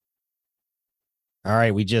All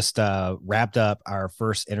right, we just wrapped up our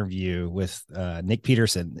first interview with Nic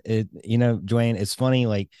Peterson. Dwayne, it's funny,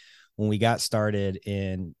 like when we got started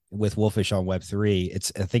in with Wolfish on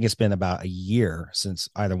Web3, I think it's been about a year since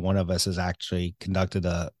either one of us has actually conducted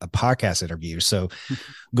a podcast interview. So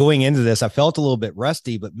going into this, I felt a little bit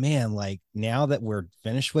rusty, but man, like now that we're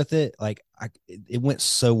finished with it, it went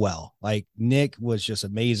so well. Like Nic was just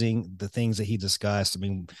amazing. The things that he discussed. I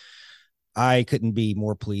mean, I couldn't be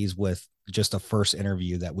more pleased with just a first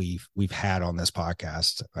interview that we've had on this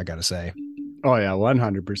podcast. I got to say. Oh yeah,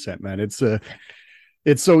 100%, man.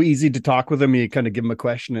 It's so easy to talk with him. You kind of give him a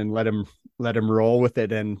question and let him roll with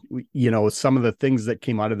it. And some of the things that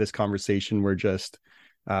came out of this conversation were just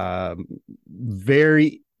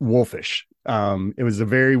very wolfish. It was a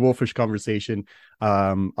very wolfish conversation.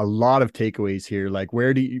 A lot of takeaways here. Like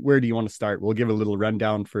where do you want to start? We'll give a little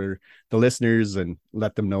rundown for the listeners and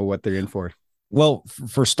let them know what they're in for. Well,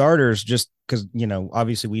 for starters, just because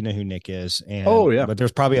obviously we know who Nic is, Oh and yeah. but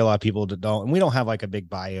there's probably a lot of people that don't, and we don't have like a big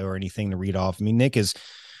bio or anything to read off. I mean, Nic is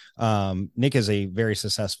a very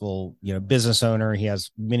successful business owner. He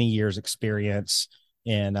has many years experience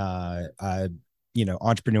in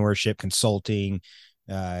entrepreneurship, consulting.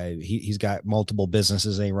 He's got multiple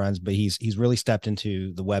businesses that he runs, but he's really stepped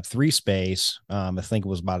into the Web3 space. I think it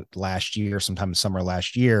was about last year, sometime in summer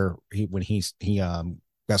last year, when he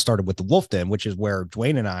got started with the Wolf Den, which is where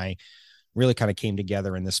Dwayne and I really kind of came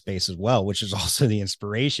together in this space as well, which is also the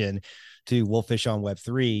inspiration to Wolfish on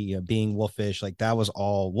Web3, being Wolfish, like that was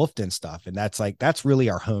all Wolf Den stuff. And that's really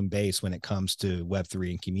our home base when it comes to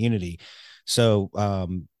Web3 and community. So,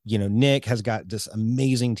 Nic has got this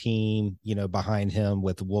amazing team, behind him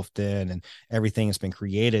with the Wolf Den and everything that's been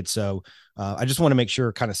created. So, I just want to make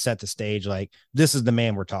sure, kind of set the stage. Like, this is the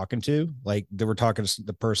man we're talking to. Like, we're talking to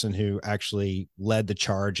the person who actually led the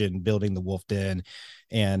charge in building the Wolf Den,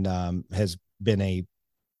 and has been a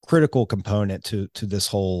critical component to this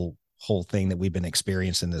whole thing that we've been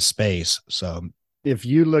experiencing in this space. So If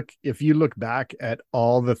you look back at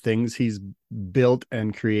all the things he's built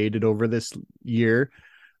and created over this year,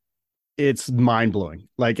 it's mind blowing.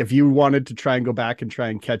 Like if you wanted to try and go back and try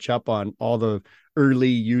and catch up on all the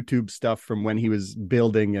early YouTube stuff from when he was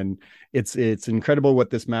building, and it's incredible what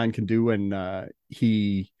this man can do when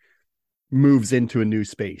he moves into a new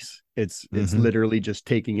space. It's mhm. literally just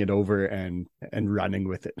taking it over and running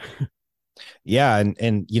with it. Yeah,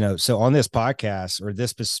 and so on this podcast or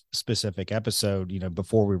this specific episode,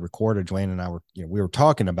 before we recorded, Dwayne and I were, we were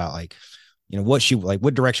talking about like,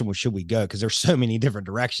 what direction should we go, because there's so many different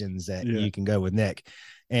directions that Yeah. you can go with Nic.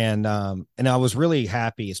 And I was really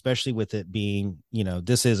happy, especially with it being,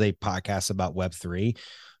 this is a podcast about Web3.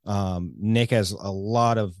 Nic has a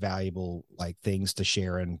lot of valuable like things to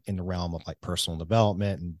share in the realm of like personal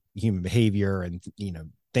development and human behavior and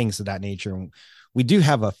things of that nature. And we do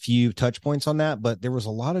have a few touch points on that, but there was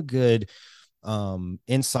a lot of good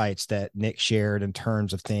insights that Nic shared in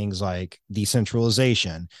terms of things like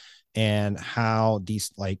decentralization and how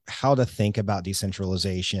to think about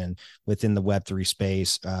decentralization within the Web3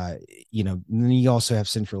 space. You also have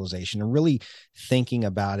centralization and really thinking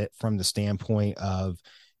about it from the standpoint of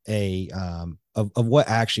of what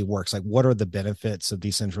actually works. Like, what are the benefits of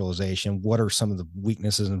decentralization? What are some of the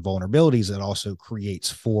weaknesses and vulnerabilities it also creates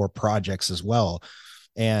for projects as well?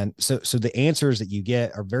 And so the answers that you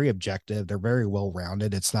get are very objective. They're very well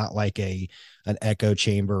rounded. It's not like an echo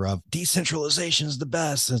chamber of decentralization is the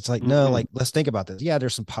best. It's like, no, Mm-mm. like, let's think about this. Yeah,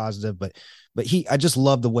 there's some positive, but I just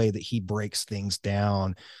love the way that he breaks things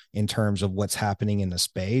down in terms of what's happening in the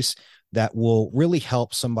space that will really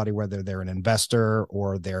help somebody, whether they're an investor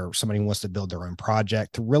or they're somebody who wants to build their own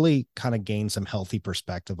project, to really kind of gain some healthy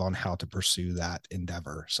perspective on how to pursue that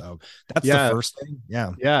endeavor. So that's the Yeah. first thing.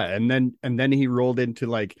 Yeah. Yeah, and then he rolled into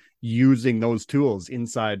like using those tools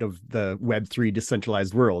inside of the Web3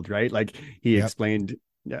 decentralized world, right? Like he Yep. explained,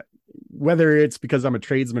 yeah, whether it's because I'm a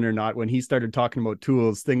tradesman or not, when he started talking about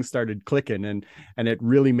tools, things started clicking, and it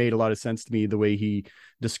really made a lot of sense to me the way he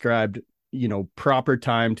described, proper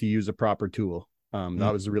time to use a proper tool.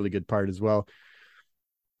 That was a really good part as well.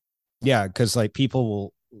 Yeah, because like people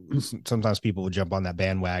will sometimes people will jump on that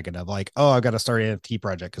bandwagon of like, oh, I've got to start an NFT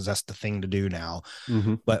project because that's the thing to do now.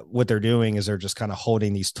 Mm-hmm. But what they're doing is they're just kind of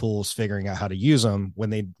holding these tools, figuring out how to use them when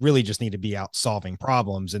they really just need to be out solving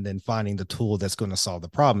problems and then finding the tool that's going to solve the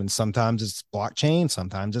problem. And sometimes it's blockchain,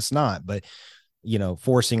 sometimes it's not. But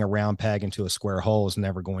forcing a round peg into a square hole is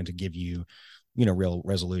never going to give you real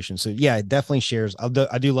resolution. So yeah, it definitely shares.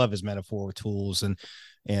 I do love his metaphor with tools. And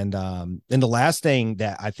the last thing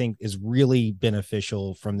that I think is really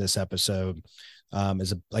beneficial from this episode,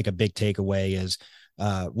 is like a big takeaway, is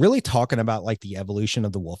really talking about like the evolution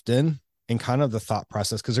of the wolf den and kind of the thought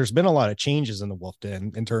process, because there's been a lot of changes in the Wolf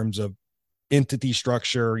Den in terms of entity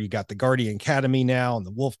structure. You got the Guardian Academy now and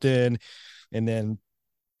the Wolf Den, and then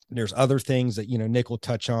there's other things that, Nic will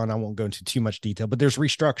touch on. I won't go into too much detail, but there's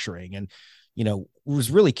restructuring. And,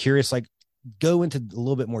 was really curious, like, go into a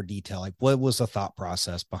little bit more detail. Like, what was the thought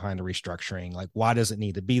process behind the restructuring? Like, why does it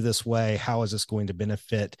need to be this way? How is this going to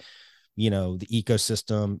benefit, the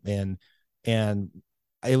ecosystem? And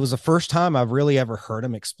it was the first time I've really ever heard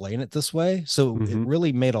him explain it this way. So it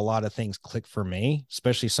really made a lot of things click for me,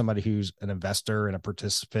 especially somebody who's an investor and a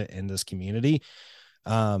participant in this community.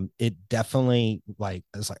 It definitely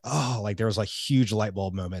it's like, oh, like there was like huge light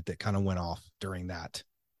bulb moment that kind of went off during that.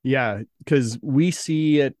 Yeah, because we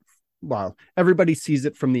see it, well, everybody sees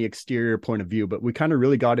it from the exterior point of view, but we kind of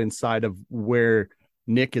really got inside of where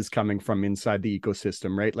Nic is coming from inside the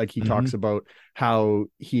ecosystem, right? Like he talks about how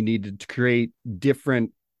he needed to create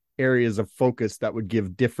different areas of focus that would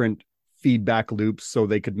give different feedback loops so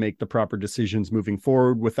they could make the proper decisions moving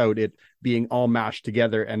forward without it being all mashed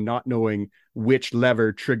together and not knowing which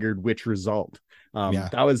lever triggered which result.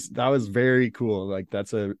 That was very cool. Like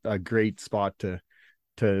that's a great spot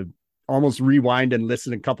to almost rewind and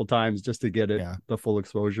listen a couple times just to get it the full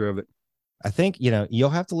exposure of it. I think, you'll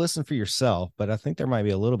have to listen for yourself, but I think there might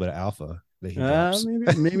be a little bit of alpha that he drops.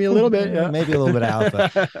 Maybe a little bit. Yeah. Maybe a little bit of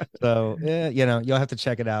alpha. So, you'll have to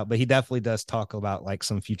check it out. But he definitely does talk about like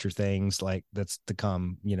some future things like that's to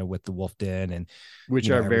come, with the Wolf Den, and which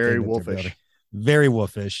are very wolfish. Very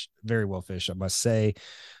wolfish, I must say.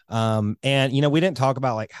 And we didn't talk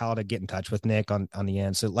about like how to get in touch with Nic on the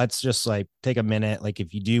end. So let's just like take a minute. Like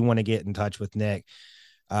if you do want to get in touch with Nic,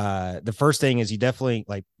 the first thing is you definitely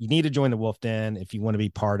you need to join the Wolf Den if you want to be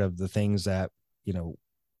part of the things that,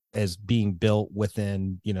 as being built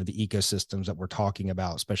within, the ecosystems that we're talking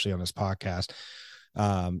about, especially on this podcast.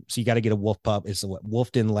 So you got to get a Wolf Pup. It's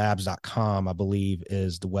wolfdenlabs.com, I believe,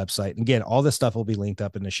 is the website. And again, all this stuff will be linked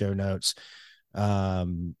up in the show notes.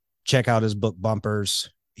 Check out his book Bumpers.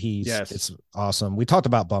 It's awesome. We talked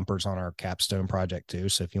about Bumpers on our capstone project too.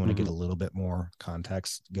 So if you want to get a little bit more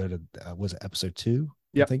context, go to was it episode 2?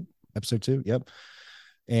 Yep. I think episode 2. Yep.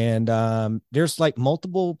 And there's like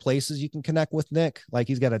multiple places you can connect with Nic. Like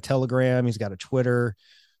he's got a Telegram, he's got a Twitter.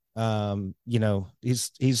 He's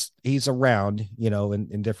around,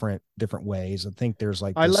 in different ways. I think there's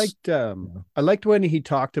like this, I liked when he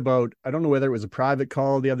talked about, I don't know whether it was a private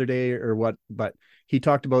call the other day or what, but he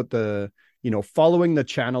talked about the following the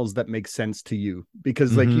channels that make sense to you,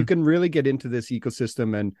 because like you can really get into this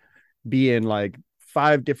ecosystem and be in like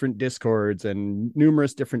 5 different Discords and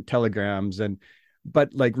numerous different Telegrams,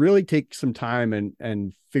 but like really take some time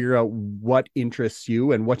and figure out what interests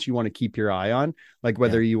you and what you want to keep your eye on. Like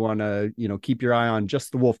whether you want to, keep your eye on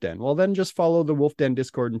just the Wolf Den, well, then just follow the Wolf Den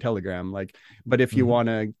Discord and Telegram. But if you want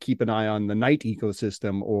to keep an eye on the night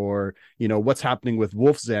ecosystem or, what's happening with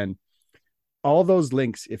Wolf Zen, all those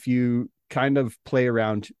links, if you kind of play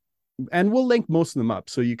around, and we'll link most of them up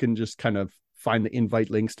so you can just kind of find the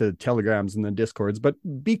invite links to Telegrams and the Discords, but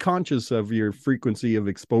be conscious of your frequency of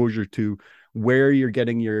exposure to where you're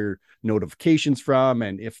getting your notifications from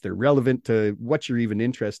and if they're relevant to what you're even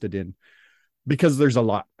interested in, because there's a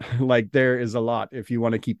lot. There is a lot if you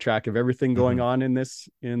want to keep track of everything going on in this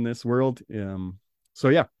world. So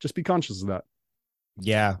yeah, just be conscious of that.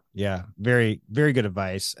 Yeah. Very, very good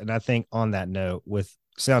advice. And I think on that note, with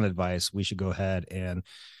sound advice, we should go ahead and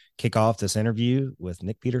kick off this interview with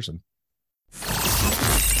Nic Peterson.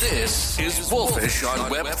 This is Wolfish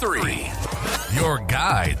on Web3, your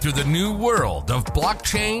guide through the new world of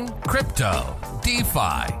blockchain, crypto,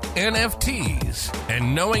 DeFi, NFTs,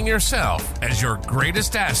 and knowing yourself as your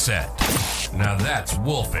greatest asset. Now that's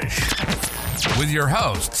Wolfish. With your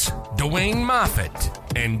hosts, Dwayne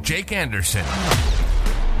Moffett and Jake Anderson.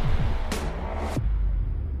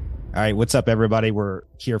 All right, what's up, everybody? We're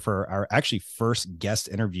here for our actually first guest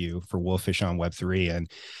interview for Wolfish on Web3,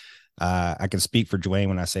 and I can speak for Dwayne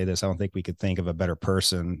when I say this. I don't think we could think of a better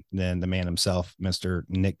person than the man himself, Mr.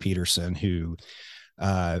 Nic Peterson, who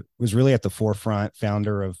was really at the forefront,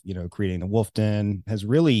 founder of, creating the Wolf Den, has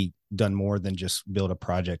really done more than just build a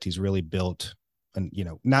project. He's really built, and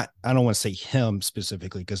I don't want to say him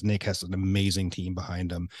specifically, because Nic has an amazing team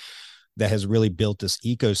behind him that has really built this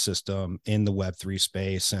ecosystem in the Web3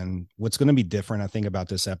 space. And what's going to be different, I think, about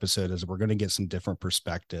this episode is we're going to get some different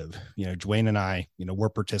perspective. Dwayne and I, we're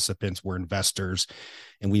participants, we're investors,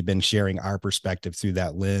 and we've been sharing our perspective through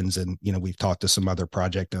that lens. And, we've talked to some other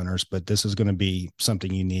project owners, but this is going to be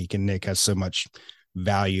something unique. And Nic has so much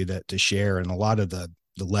value to share. And a lot of the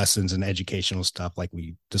lessons and educational stuff, like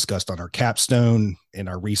we discussed on our capstone in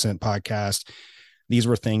our recent podcast, these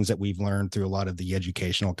were things that we've learned through a lot of the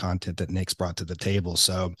educational content that Nic's brought to the table.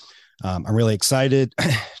 So I'm really excited.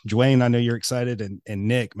 Dwayne, I know you're excited, and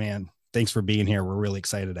Nic, man, thanks for being here. We're really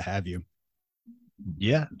excited to have you.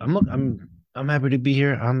 Yeah, I'm happy to be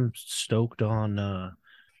here. I'm stoked on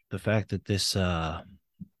the fact that this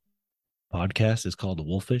podcast is called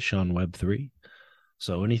Wolfish on Web3.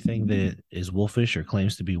 So anything that is wolfish or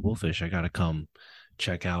claims to be wolfish, I got to come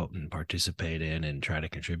check out and participate in and try to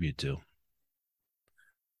contribute to.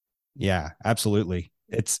 Yeah, absolutely.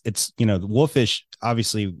 It's the wolfish,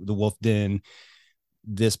 obviously the wolf den.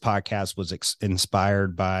 This podcast was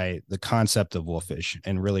inspired by the concept of wolfish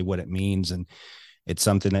and really what it means. And it's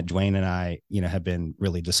something that Dwayne and I, have been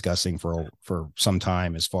really discussing for some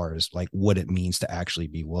time as far as like what it means to actually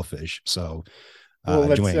be wolfish. So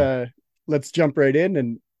let's jump right in.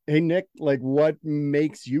 And hey, Nic, like what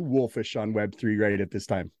makes you wolfish on Web3 right at this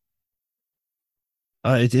time?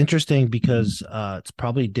 It's interesting because it's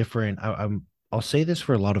probably different. I'll say this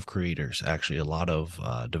for a lot of creators, actually, a lot of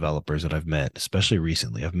developers that I've met, especially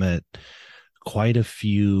recently. I've met quite a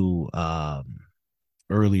few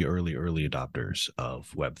early adopters of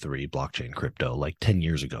Web3, blockchain, crypto, like 10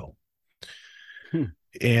 years ago.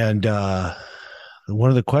 And one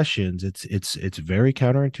of the questions, it's very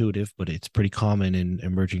counterintuitive, but it's pretty common in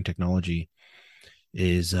emerging technology,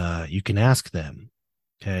 is you can ask them.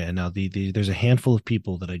 Okay, and now there's a handful of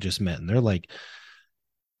people that I just met, and they're like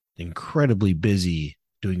incredibly busy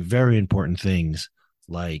doing very important things,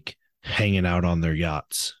 like hanging out on their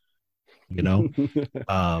yachts,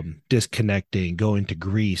 disconnecting, going to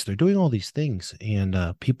Greece. They're doing all these things, and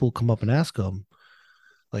people come up and ask them,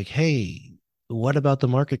 like, "Hey, what about the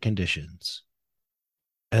market conditions?"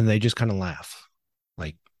 And they just kind of laugh,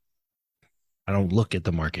 like, "I don't look at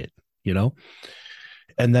the market,"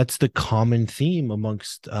 And that's the common theme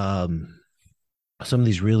amongst some of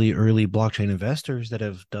these really early blockchain investors that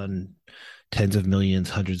have done tens of millions,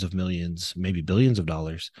 hundreds of millions, maybe billions of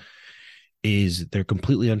dollars, is they're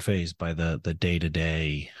completely unfazed by the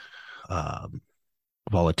day-to-day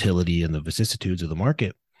volatility and the vicissitudes of the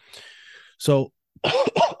market. So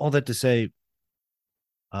all that to say,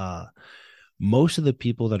 most of the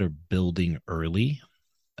people that are building early,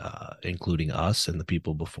 including us and the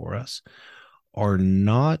people before us, are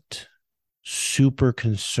not super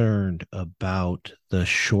concerned about the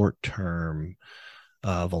short-term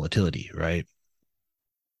volatility, right?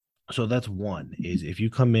 So that's one, is if you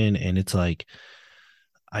come in and it's like,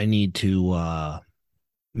 I need to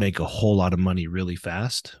make a whole lot of money really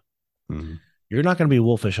fast, you're not going to be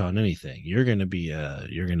wolfish on anything. You're going to be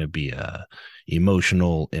a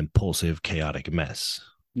emotional, impulsive, chaotic mess.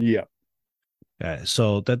 Yeah.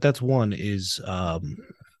 So that's one, is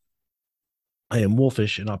I am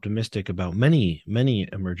wolfish and optimistic about many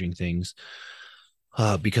emerging things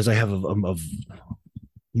because I have a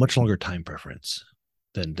much longer time preference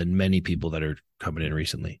than many people that are coming in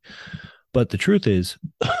recently. But the truth is,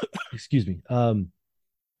 excuse me,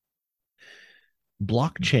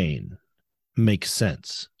 blockchain makes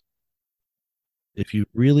sense. If you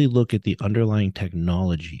really look at the underlying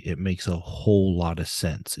technology, it makes a whole lot of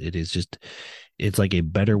sense. It's like a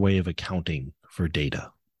better way of accounting for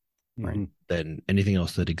data, right, than anything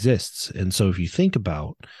else that exists. And so if you think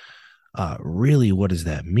about really what does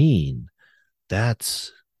that mean,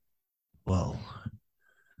 that's, well,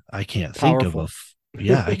 I can't think of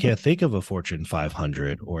I can't think of a Fortune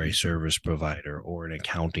 500 or a service provider or an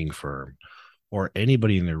accounting firm or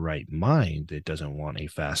anybody in their right mind that doesn't want a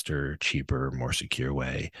faster, cheaper, more secure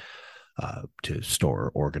way to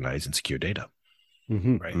store, organize, and secure data.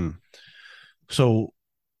 Right. So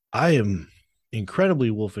I am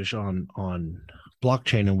incredibly wolfish on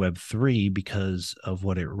blockchain and Web3 because of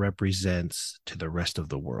what it represents to the rest of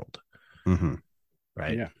the world.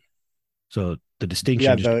 Right. Yeah. So the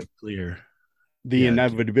distinction is clear. The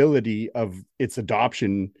inevitability of its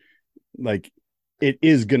adoption, like it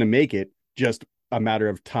is going to make it just a matter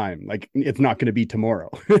of time. Like it's not going to be tomorrow.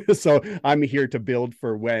 So I'm here to build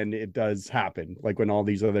for when it does happen. Like when all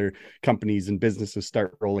these other companies and businesses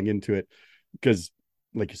start rolling into it, because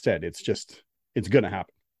like you said, it's going to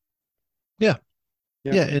happen. Yeah.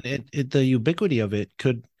 And the ubiquity of it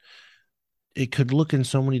could look in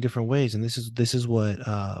so many different ways. And this is what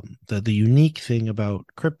the unique thing about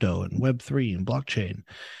crypto and Web3 and blockchain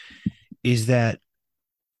is, that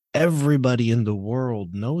everybody in the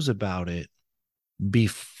world knows about it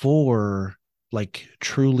before like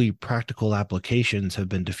truly practical applications have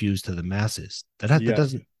been diffused to the masses. That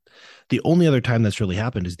doesn't, the only other time that's really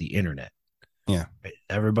happened is the internet. Yeah. Right?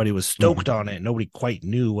 Everybody was stoked on it. Nobody quite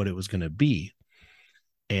knew what it was going to be.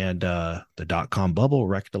 And the .com bubble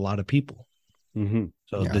wrecked a lot of people.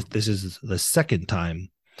 So this is the second time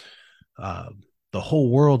the whole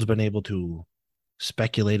world's been able to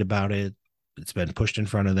speculate about it. It's been pushed in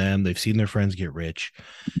front of them. They've seen their friends get rich,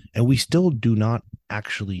 and we still do not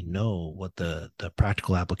actually know what the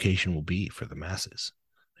practical application will be for the masses.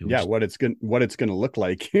 Yeah, what it's gonna look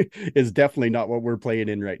like is definitely not what we're playing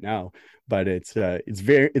in right now. But it's a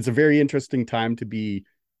very interesting time to be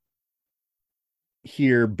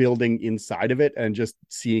here, building inside of it and just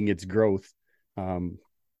seeing its growth.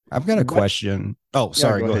 I've got a question. Oh,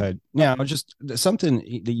 sorry. Go ahead. Yeah, just something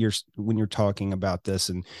that when you're talking about this,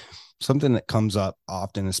 and something that comes up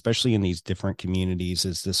often, especially in these different communities,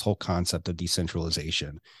 is this whole concept of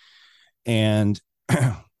decentralization. And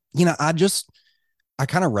I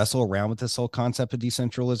kind of wrestle around with this whole concept of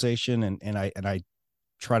decentralization, and I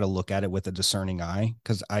try to look at it with a discerning eye,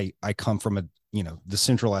 because I come from the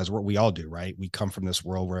centralized world. We all do, right? We come from this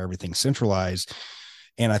world where everything's centralized.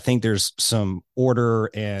 And I think there's some order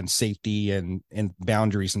and safety and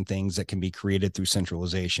boundaries and things that can be created through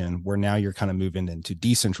centralization, where now you're kind of moving into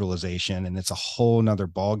decentralization, and it's a whole nother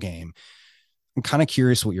ball game. I'm kind of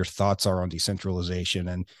curious what your thoughts are on decentralization,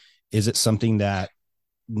 and is it something that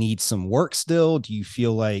needs some work still? Do you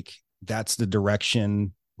feel like that's the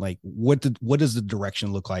direction? Like, what does the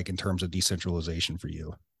direction look like in terms of decentralization for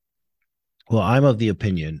you? Well, I'm of the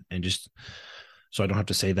opinion, and just so I don't have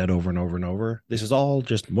to say that over and over and over, this is all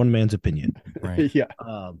just one man's opinion. Right. Yeah.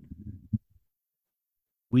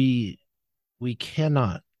 We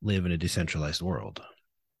cannot live in a decentralized world.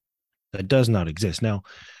 That does not exist. Now,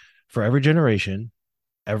 for every generation,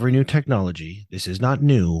 every new technology, this is not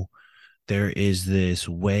new, there is this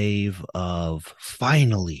wave of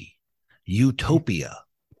finally utopia,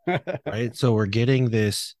 right? So we're getting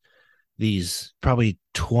these probably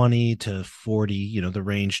 20 to 40, the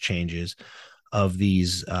range changes of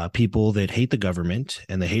these people that hate the government,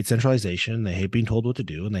 and they hate centralization, they hate being told what to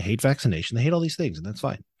do, and they hate vaccination, they hate all these things, and that's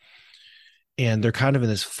fine. And they're kind of in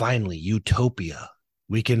this finally utopia.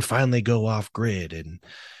 We can finally go off grid and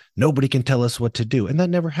nobody can tell us what to do. And that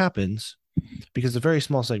never happens, because a very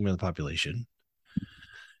small segment of the population.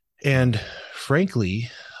 And frankly,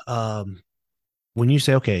 when you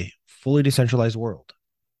say, okay, fully decentralized world,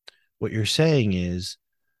 what you're saying is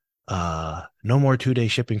no more 2-day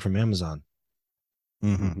shipping from Amazon.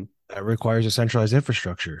 Mm-hmm. That requires a centralized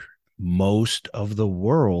infrastructure. Most of the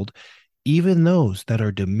world, even those that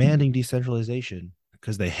are demanding decentralization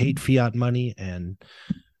because they hate fiat money and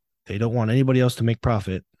they don't want anybody else to make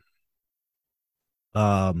profit,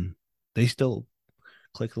 they still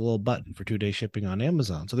click the little button for 2-day shipping on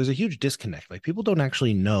Amazon. So there's a huge disconnect. Like, people don't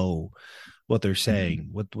actually know what they're saying,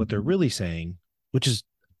 what they're really saying, which is,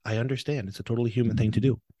 I understand, it's a totally human thing to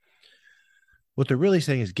do. What they're really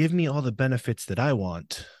saying is, give me all the benefits that I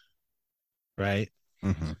want, right?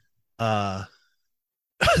 Mm-hmm.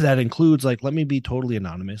 That includes, like, let me be totally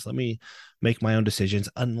anonymous, let me make my own decisions,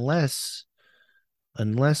 unless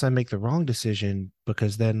I make the wrong decision,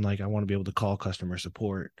 because then, like, I want to be able to call customer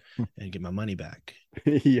support and get my money back.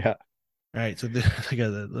 Yeah. Right. So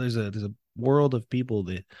there's a world of people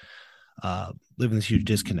that live in this huge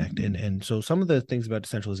disconnect, and so some of the things about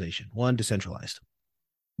decentralization: one, decentralized.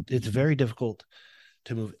 It's very difficult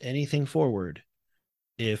to move anything forward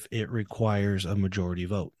if it requires a majority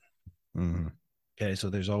vote. Mm-hmm. Okay, so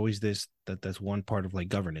there's always that's one part of, like,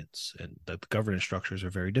 governance, and that the governance structures are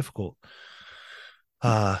very difficult.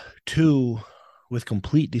 Two, with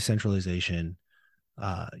complete decentralization,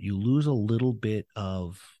 you lose a little bit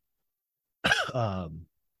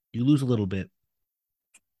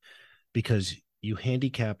because you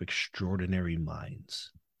handicap extraordinary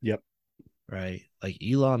minds. Yep. Right? Like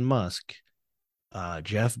Elon Musk,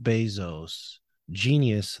 Jeff Bezos,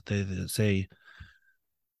 genius. They say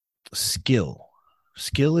skill.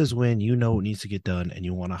 Skill is when you know what needs to get done and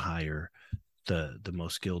you want to hire the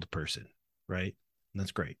most skilled person, right? And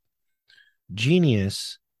that's great.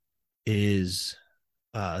 Genius is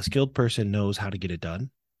a skilled person knows how to get it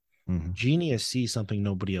done. Mm-hmm. Genius sees something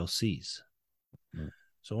nobody else sees. Mm-hmm.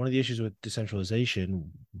 So one of the issues with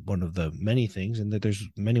decentralization, one of the many things, and that there's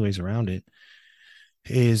many ways around it,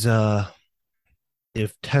 is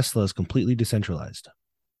if Tesla is completely decentralized,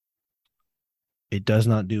 it does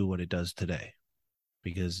not do what it does today,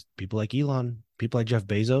 because people like Elon, people like Jeff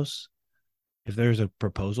Bezos, if there's a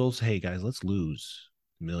proposal, say, hey guys, let's lose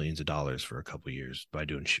millions of dollars for a couple of years by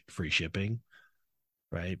doing free shipping,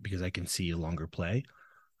 right? Because I can see a longer play.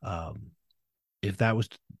 If that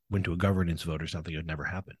went to a governance vote or something, it would never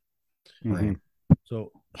happen. Mm-hmm. Right.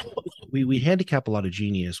 So we handicap a lot of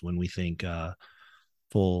genius when we think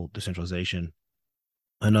full decentralization.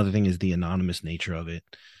 Another thing is the anonymous nature of it.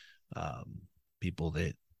 People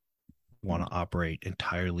that want to operate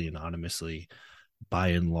entirely anonymously, by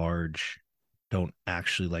and large, don't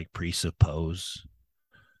actually like presuppose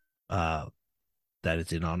that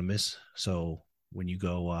it's anonymous. So when you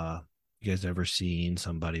go, you guys ever seen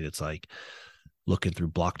somebody that's like looking through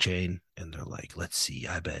blockchain and they're like, let's see,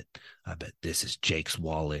 I bet this is Jake's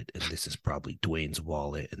wallet and this is probably Dwayne's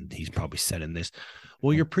wallet and he's probably sending this.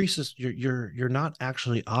 Well, you're not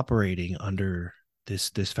actually operating under this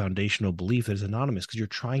foundational belief that is anonymous, because you're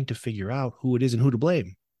trying to figure out who it is and who to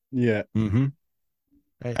blame. Yeah. Mm-hmm.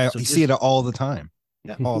 Right? I see it all the time.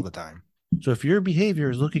 Yeah. All the time. So if your behavior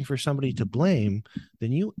is looking for somebody to blame,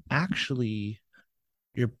 then you actually,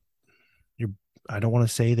 you're I don't want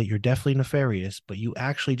to say that you're definitely nefarious, but you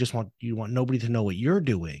actually just want nobody to know what you're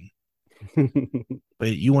doing, but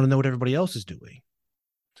you want to know what everybody else is doing.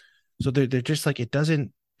 So they're just like, it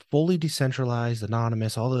doesn't fully decentralized,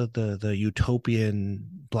 anonymous, all the utopian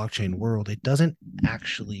blockchain world. It doesn't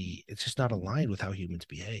actually, it's just not aligned with how humans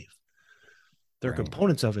behave. There are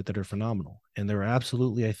components of it that are phenomenal, and there are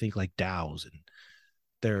absolutely, I think, like DAOs, and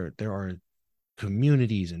there are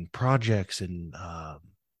communities and projects, and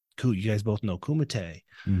you guys both know Kumite,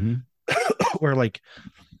 where like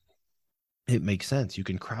it makes sense. You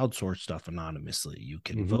can crowdsource stuff anonymously. You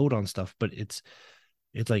can vote on stuff, but it's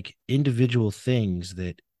like individual things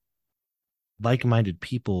that like-minded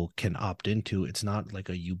people can opt into. It's not like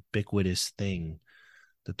a ubiquitous thing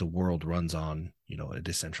that the world runs on, a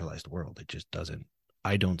decentralized world. It just doesn't.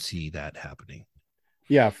 I don't see that happening.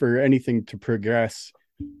 Yeah, for anything to progress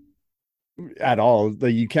at all,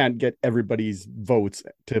 you can't get everybody's votes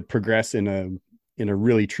to progress in a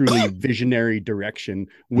really truly visionary direction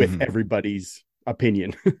with everybody's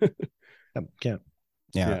opinion. Can't.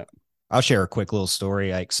 Yeah. I'll share a quick little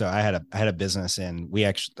story. So I had a business, and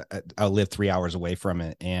I lived 3 hours away from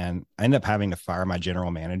it, and I ended up having to fire my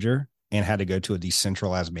general manager and had to go to a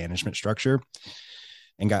decentralized management structure,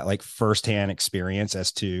 and got like firsthand experience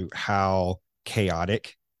as to how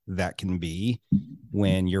chaotic that can be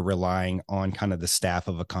when you're relying on kind of the staff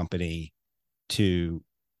of a company to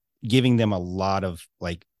giving them a lot of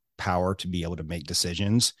like power to be able to make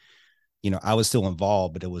decisions. I was still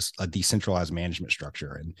involved, but it was a decentralized management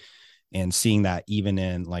structure, and seeing that even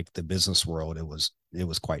in like the business world, it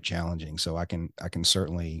was quite challenging. So I can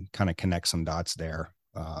certainly kind of connect some dots there,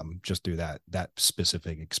 just through that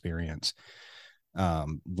specific experience.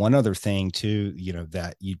 One other thing too,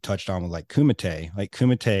 that you touched on with like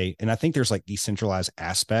Kumite, and I think there's like decentralized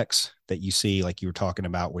aspects that you see, like you were talking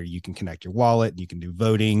about, where you can connect your wallet, you can do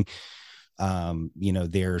voting.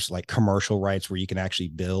 There's like commercial rights where you can actually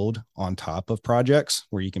build on top of projects,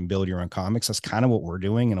 where you can build your own comics. That's kind of what we're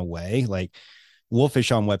doing in a way. Like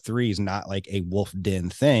Wolfish on Web3 is not like a wolf den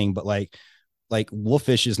thing, but like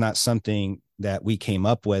Wolfish is not something that we came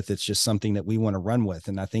up with. It's just something that we want to run with.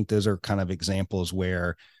 And I think those are kind of examples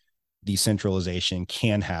where decentralization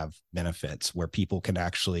can have benefits, where people can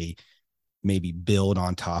actually maybe build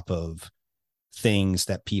on top of things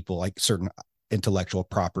that people, like certain intellectual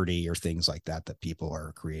property or things like that people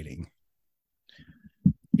are creating.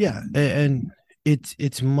 Yeah. And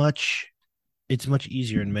it's much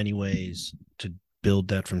easier in many ways to build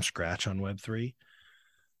that from scratch on Web3.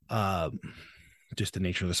 Just the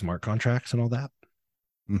nature of the smart contracts and all that.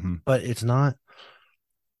 But it's not,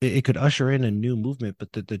 it could usher in a new movement,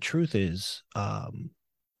 but the truth is,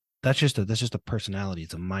 that's just a personality.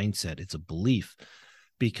 It's a mindset. It's a belief,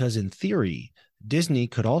 because in theory, Disney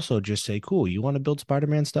could also just say, cool, you want to build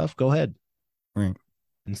Spider-Man stuff? Go ahead. Right.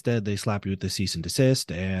 Instead, they slap you with the cease and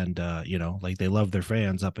desist, and like they love their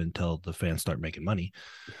fans up until the fans start making money.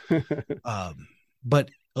 But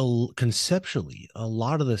conceptually, a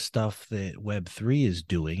lot of the stuff that Web3 is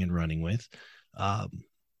doing and running with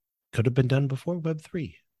could have been done before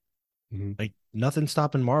Web3. Like nothing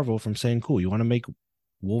stopping Marvel from saying, cool, you want to make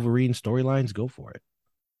Wolverine storylines? Go for it.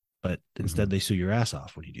 But instead, they sue your ass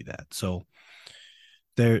off when you do that. So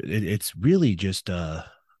it's really just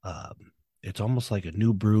it's almost like a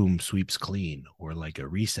new broom sweeps clean, or like a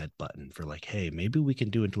reset button for like, hey, maybe we can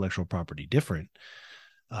do intellectual property different.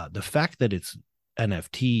 The fact that it's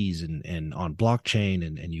NFTs and on blockchain,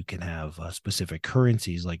 and you can have specific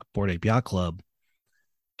currencies, like Bored Ape Yacht Club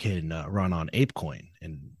can run on ApeCoin,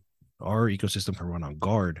 and our ecosystem can run on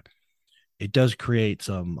Guard. It does create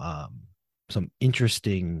some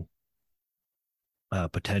interesting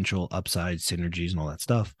potential upside synergies and all that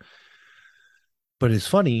stuff. But it's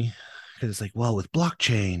funny because it's like, well, with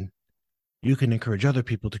blockchain, you can encourage other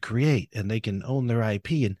people to create and they can own their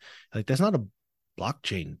IP. And like, that's not a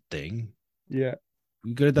blockchain thing. Yeah.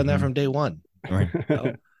 You could have done that from day one. Right.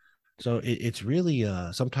 So it's really,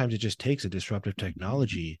 sometimes it just takes a disruptive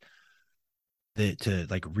technology to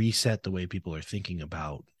like reset the way people are thinking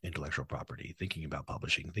about intellectual property, thinking about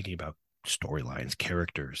publishing, thinking about storylines,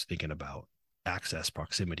 characters, thinking about access,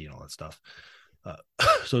 proximity, and all that stuff.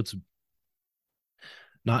 So it's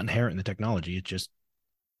not inherent in the technology. It just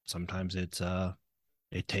sometimes it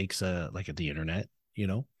takes like the internet,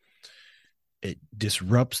 it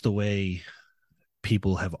disrupts the way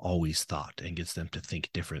people have always thought and gets them to think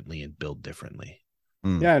differently and build differently.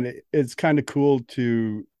 Yeah, and it's kind of cool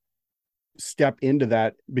to step into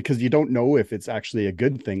that because you don't know if it's actually a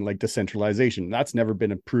good thing, like decentralization. That's never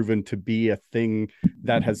been proven to be a thing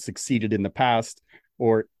that has succeeded in the past.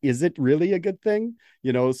 Or is it really a good thing?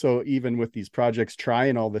 So even with these projects,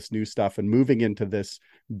 trying all this new stuff and moving into this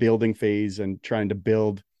building phase and trying to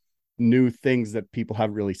build new things that people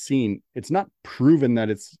haven't really seen, it's not proven that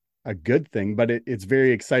it's a good thing, but it's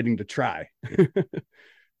very exciting to try.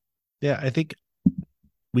 Yeah, I think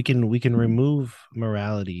we can remove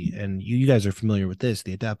morality, and you guys are familiar with this,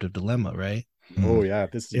 the adaptive dilemma, right? Oh yeah,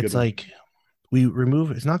 this is it's like we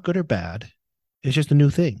remove, it's not good or bad, it's just a new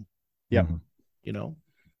thing. Yeah.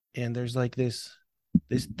 And there's like this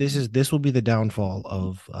will be the downfall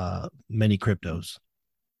of many cryptos,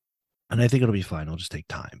 and I think it'll be fine, it'll just take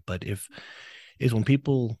time. But is when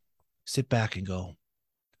people sit back and go,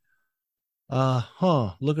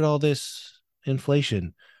 look at all this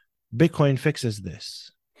inflation, Bitcoin fixes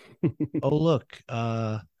this. Oh, look,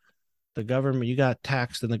 the government, you got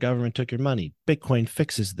taxed and the government took your money, Bitcoin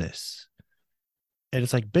fixes this. And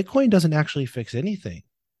it's like, Bitcoin doesn't actually fix anything.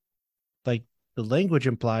 Like, the language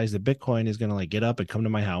implies that Bitcoin is going to like get up and come to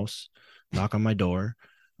my house, knock on my door,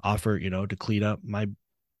 offer, to clean up my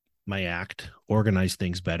act, organize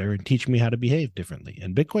things better, and teach me how to behave differently.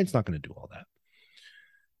 And Bitcoin's not going to do all that.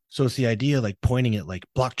 So it's the idea, like pointing at like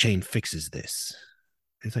blockchain fixes this.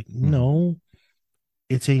 It's like, no,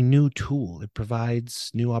 it's a new tool. It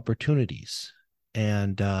provides new opportunities.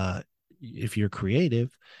 And if you're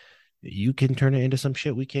creative, you can turn it into some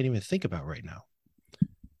shit we can't even think about right now.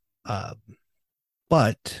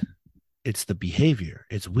 But it's the behavior.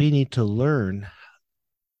 It's we need to learn,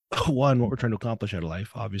 one, what we're trying to accomplish out of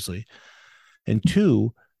life, obviously. And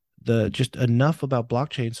two, just enough about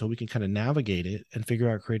blockchain so we can kind of navigate it and figure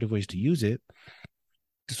out creative ways to use it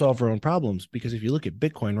to solve our own problems. Because if you look at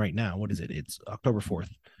Bitcoin right now, what is it? It's October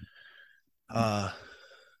 4th.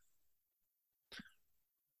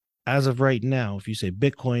 As of right now, if you say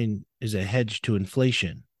Bitcoin is a hedge to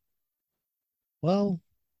inflation, well,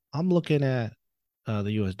 I'm looking at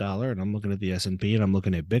the US dollar, and I'm looking at the S&P, and I'm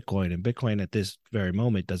looking at Bitcoin, and Bitcoin at this very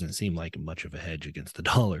moment doesn't seem like much of a hedge against the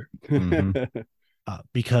dollar.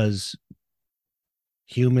 Because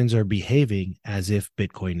humans are behaving as if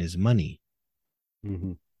Bitcoin is money.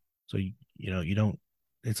 So you don't,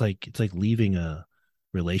 it's like leaving a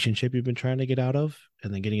relationship you've been trying to get out of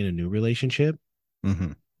and then getting in a new relationship,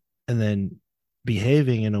 and then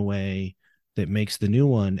behaving in a way that makes the new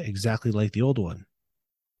one exactly like the old one.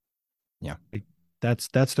 Yeah.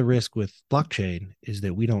 That's the risk with blockchain, is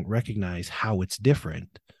that we don't recognize how it's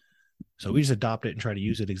different. So we just adopt it and try to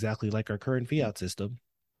use it exactly like our current fiat system.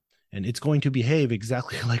 And it's going to behave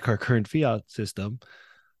exactly like our current fiat system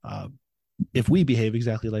if we behave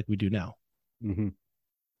exactly like we do now.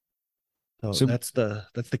 So that's the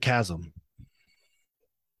chasm.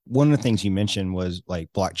 One of the things you mentioned was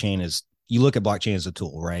like blockchain is, you look at blockchain as a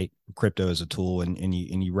tool, right? Crypto as a tool. And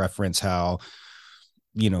you reference how,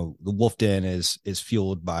 the wolf den is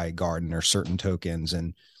fueled by Garden or certain tokens.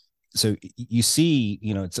 And so you see,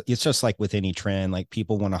 it's just like with any trend, like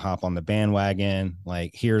people want to hop on the bandwagon.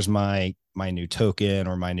 Like, here's my new token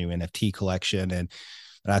or my new NFT collection. And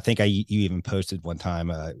I think you even posted one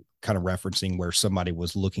time, kind of referencing where somebody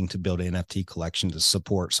was looking to build an NFT collection to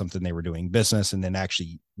support something they were doing business. And then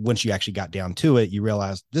actually, once you actually got down to it, you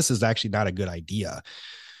realize this is actually not a good idea.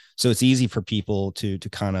 So it's easy for people to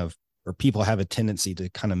kind of, or people have a tendency to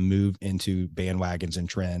kind of move into bandwagons and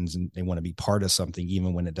trends, and they want to be part of something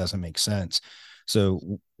even when it doesn't make sense.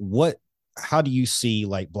 So how do you see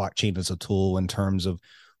like blockchain as a tool in terms of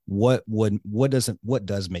what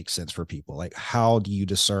does make sense for people? Like, how do you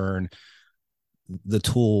discern the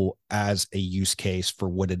tool as a use case for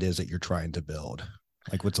what it is that you're trying to build?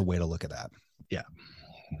 Like, what's a way to look at that? Yeah.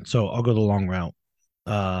 So I'll go the long route.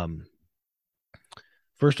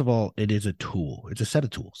 First of all, it is a tool. It's a set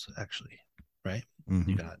of tools, actually, right?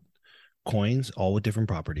 You got coins, all with different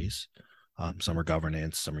properties. Some are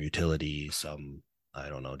governance, some are utility, some, I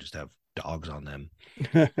don't know, just have dogs on them.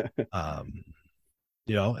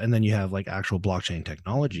 And then you have like actual blockchain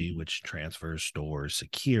technology, which transfers, stores,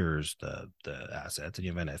 secures the assets, and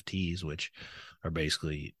you have NFTs, which are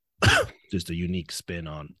basically just a unique spin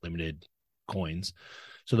on limited coins.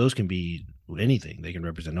 So those can be anything. They can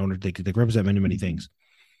represent owners. They can represent many, many things.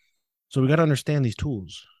 So we got to understand these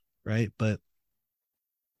tools, right? But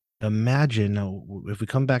imagine now, if we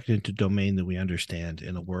come back into domain that we understand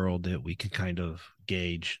in a world that we can kind of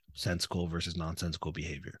gauge sensical versus nonsensical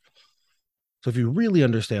behavior. So if you really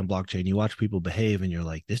understand blockchain, you watch people behave and you're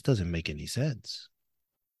like, this doesn't make any sense.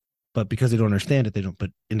 But because they don't understand it, they don't.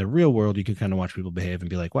 But in the real world, you can kind of watch people behave and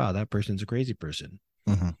be like, wow, that person's a crazy person.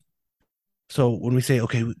 Mm-hmm. So when we say,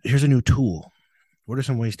 okay, here's a new tool, what are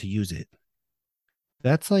some ways to use it?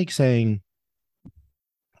 That's like saying,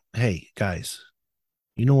 hey, guys,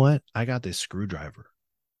 you know what? I got this screwdriver.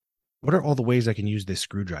 What are all the ways I can use this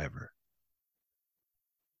screwdriver?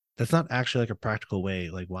 That's not actually like a practical way.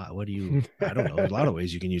 Like, what do you, I don't know. There's a lot of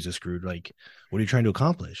ways you can use a screw. Like, what are you trying to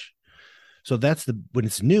accomplish? So that's when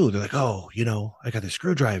it's new, they're like, oh, I got this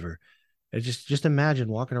screwdriver. And just imagine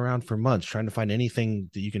walking around for months trying to find anything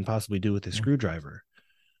that you can possibly do with a screwdriver.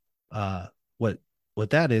 What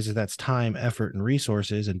that is that's time, effort, and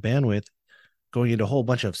resources and bandwidth going into a whole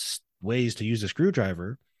bunch of ways to use a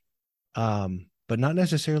screwdriver, but not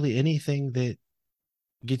necessarily anything that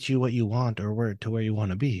gets you what you want or where you want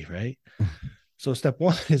to be, right? So step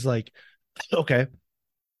one is like, okay,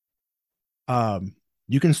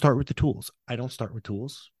 you can start with the tools. I don't start with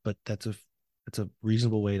tools, but that's a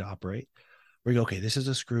reasonable way to operate. Where you go, okay, this is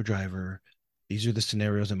a screwdriver. These are the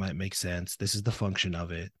scenarios that might make sense. This is the function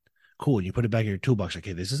of it. Cool. And you put it back in your toolbox.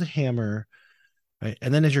 Okay, this is a hammer, right?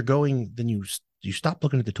 And then as you're going, then you stop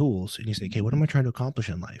looking at the tools and you say, okay, what am I trying to accomplish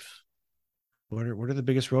in life? What are the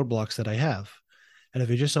biggest roadblocks that I have? And if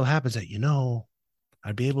it just so happens that,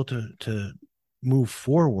 I'd be able to move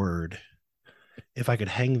forward if I could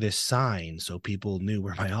hang this sign so people knew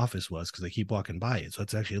where my office was because they keep walking by it. So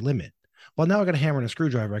it's actually a limit. Well, now I got a hammer and a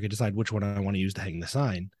screwdriver. I could decide which one I want to use to hang the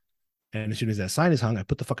sign. And as soon as that sign is hung, I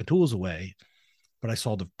put the fucking tools away, but I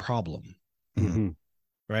solved the problem. Mm-hmm.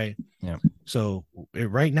 Right? Yeah. So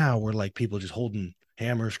right now we're like people just holding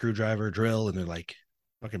hammer, screwdriver, drill, and they're like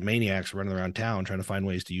fucking maniacs running around town trying to find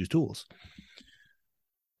ways to use tools.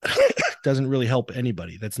 Doesn't really help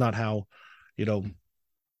anybody. That's not how,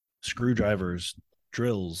 screwdrivers,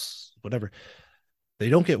 drills, whatever. They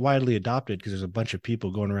don't get widely adopted because there's a bunch of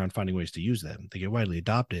people going around finding ways to use them. They get widely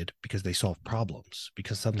adopted because they solve problems,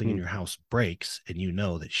 because something in your house breaks and you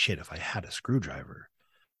know that shit, if I had a screwdriver,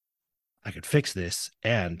 I could fix this.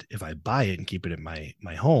 And if I buy it and keep it in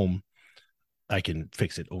my home, I can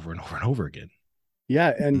fix it over and over and over again.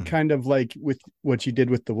 Yeah. And kind of like with what you did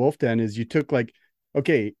with the wolf den is you took like,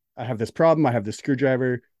 okay, I have this problem. I have this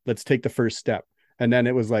screwdriver. Let's take the first step. And then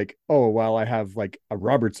it was like, oh, well, I have like a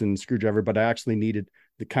Robertson screwdriver, but I actually needed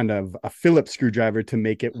the kind of a Phillips screwdriver to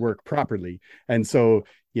make it work properly. And so,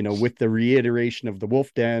 with the reiteration of the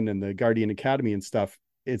Wolf Den and the Guardian Academy and stuff,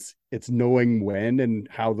 it's knowing when and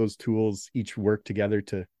how those tools each work together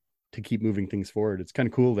to keep moving things forward. It's kind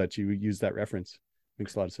of cool that you use that reference.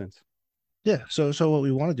 Makes a lot of sense. Yeah. So what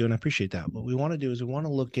we want to do, and I appreciate that, what we want to do is we want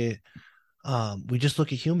to look at, we just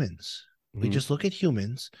look at humans. We just look at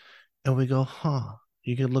humans. And we go,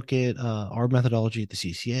 you can look at our methodology at the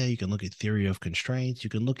CCA. You can look at theory of constraints. You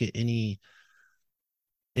can look at any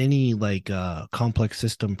like complex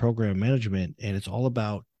system program management, and it's all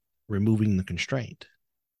about removing the constraint.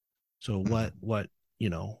 So what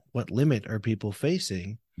limit are people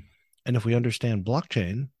facing? And if we understand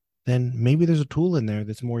blockchain, then maybe there's a tool in there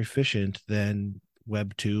that's more efficient than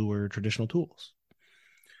Web 2 or traditional tools.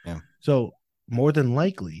 Yeah. So more than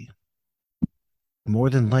likely, we're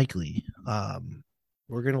going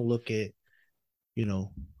to look at,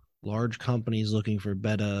 large companies looking for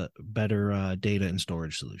better data and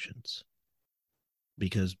storage solutions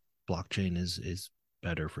because blockchain is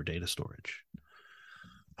better for data storage.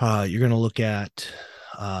 You're going to look at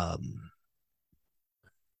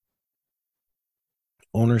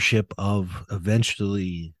ownership of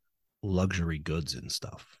eventually luxury goods and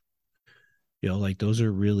stuff. Like those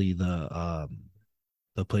are really the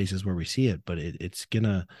places where we see it, but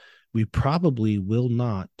we probably will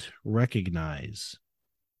not recognize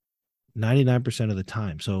 99% of the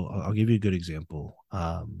time. So I'll give you a good example.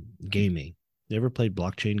 Gaming. You ever played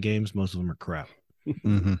blockchain games? Most of them are crap.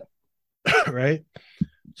 Right?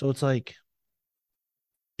 So it's like,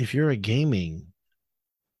 if you're a gaming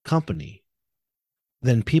company,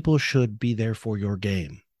 then people should be there for your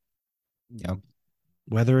game. Yeah.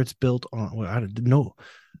 Whether it's built on, I don't know.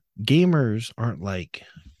 Gamers aren't like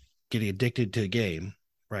getting addicted to a game,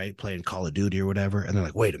 right? Playing Call of Duty or whatever. And they're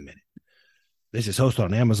like, wait a minute. This is hosted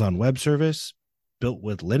on Amazon Web Service, built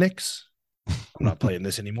with Linux. I'm not playing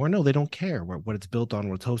this anymore. No, they don't care what it's built on,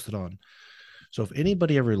 what it's hosted on. So if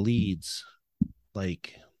anybody ever leads,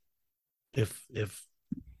 like if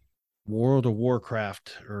World of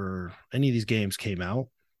Warcraft or any of these games came out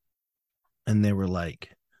and they were like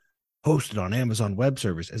hosted on Amazon Web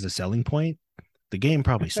Service as a selling point, the game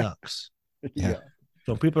probably sucks. Yeah.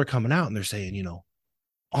 So people are coming out and they're saying,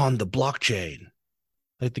 on the blockchain,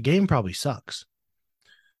 like the game probably sucks.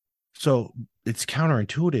 So it's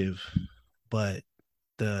counterintuitive, but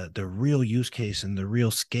the real use case and the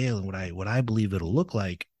real scale and what I believe it'll look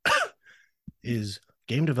like is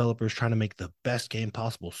game developers trying to make the best game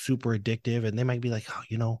possible, super addictive. And they might be like,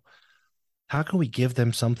 oh, how can we give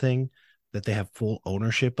them something that they have full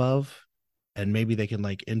ownership of? And maybe they can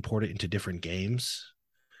like import it into different games.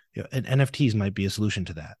 And NFTs might be a solution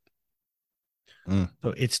to that.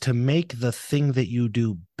 So it's to make the thing that you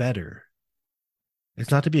do better.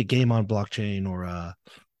 It's not to be a game on blockchain or a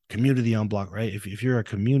community on block, right? If you're a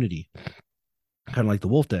community, kind of like the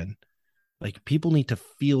Wolf Den, like people need to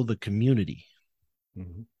feel the community.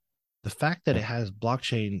 Mm-hmm. The fact that it has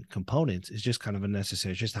blockchain components is just kind of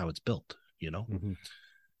unnecessary. It's just how it's built, Mm-hmm.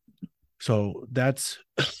 So that's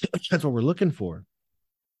that's what we're looking for,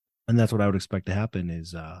 and that's what I would expect to happen.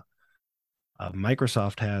 Is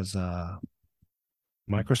Microsoft's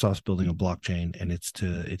building a blockchain, and it's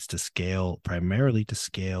to scale, primarily to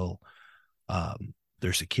scale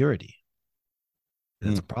their security.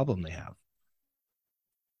 That's a problem they have.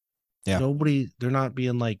 Yeah. They're not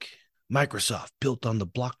being like Microsoft built on the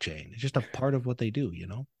blockchain. It's just a part of what they do,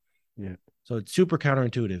 Yeah. So it's super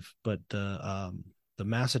counterintuitive, but the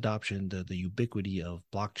mass adoption, the ubiquity of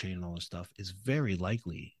blockchain and all this stuff is very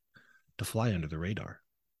likely to fly under the radar.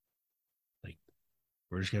 Like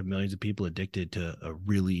we're just gonna have millions of people addicted to a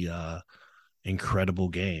really incredidical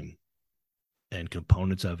game, and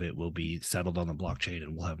components of it will be settled on the blockchain,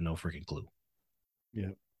 and we'll have no freaking clue.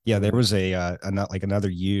 Yeah, there was another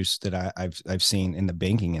use that I've seen in the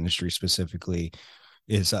banking industry specifically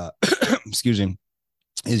is excuse me,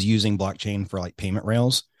 is using blockchain for like payment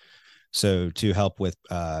rails. So to help with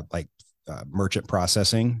merchant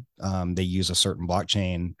processing, they use a certain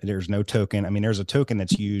blockchain. There's no token. I mean, there's a token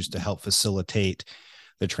that's used to help facilitate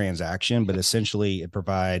the transaction, but essentially it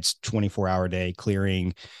provides 24-hour day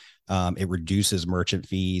clearing. It reduces merchant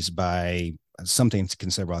fees by something to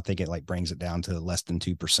consider. I think it like brings it down to less than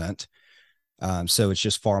 2%. So it's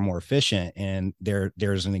just far more efficient. And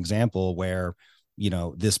there's an example where,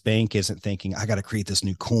 this bank isn't thinking, I got to create this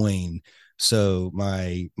new coin so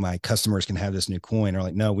my customers can have this new coin. Or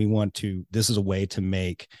like, no, this is a way to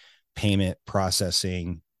make payment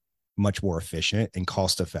processing much more efficient and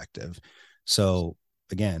cost effective. So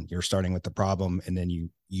again, you're starting with the problem and then you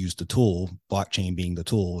use the tool, blockchain being the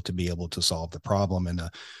tool, to be able to solve the problem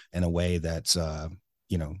in a way that's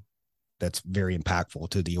that's very impactful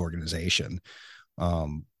to the organization.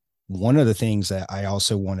 One of the things that I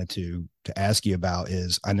also wanted to ask you about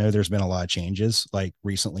is, I know there's been a lot of changes like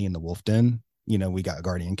recently in the Wolf Den. We got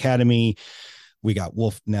Guardian Academy, we got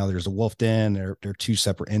Wolf. Now there's a Wolf Den. They're two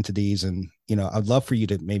separate entities. And, I'd love for you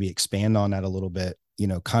to maybe expand on that a little bit,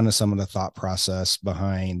 kind of some of the thought process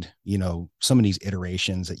behind, some of these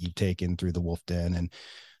iterations that you've taken through the Wolf Den, and,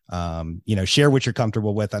 share what you're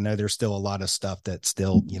comfortable with. I know there's still a lot of stuff that's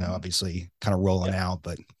still, obviously kind of rolling out,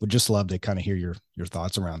 but would just love to kind of hear your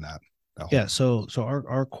thoughts around that. Yeah. So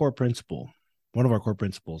our core principle, one of our core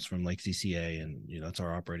principles from like CCA, and it's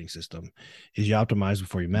our operating system, is you optimize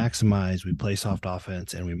before you maximize. We play soft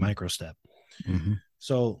offense and we microstep. Mm-hmm.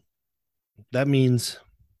 So that means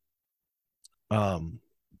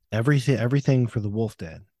everything for the Wolf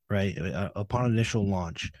Den, right? Upon initial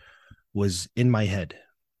launch was in my head.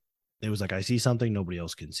 It was like, I see something nobody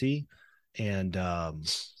else can see, and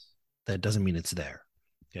that doesn't mean it's there.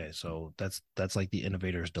 Okay, so that's like the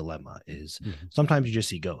innovator's dilemma is sometimes you just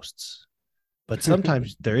see ghosts, but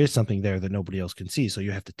sometimes there is something there that nobody else can see. So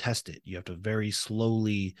you have to test it. You have to very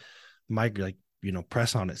slowly migrate,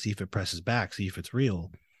 press on it, see if it presses back, see if it's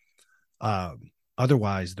real.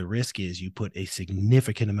 Otherwise, the risk is you put a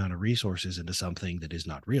significant amount of resources into something that is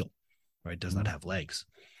not real, right? Does not have legs.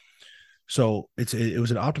 So it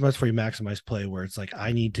was an optimize before you maximize play, where it's like,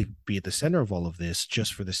 I need to be at the center of all of this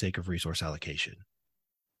just for the sake of resource allocation.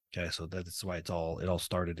 Okay, so that's why it all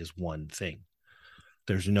started as one thing.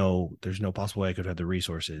 There's no possible way I could have the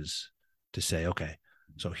resources to say, okay,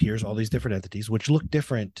 so here's all these different entities which look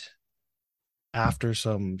different after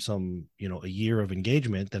some a year of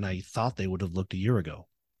engagement than I thought they would have looked a year ago.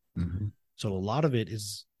 Mm-hmm. So a lot of it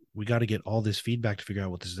is we got to get all this feedback to figure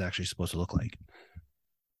out what this is actually supposed to look like.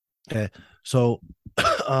 Okay, so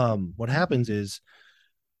what happens is,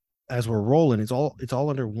 as we're rolling, it's all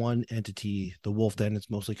under one entity, the Wolf Den.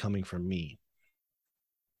 It's mostly coming from me,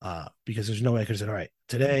 because there's no way I could have said, all right,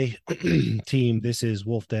 today, team, this is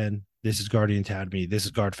Wolf Den. this is Guardian Academy, this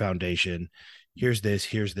is Guard Foundation, here's this,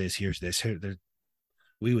 here's this, here's this.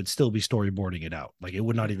 We would still be storyboarding it out. Like it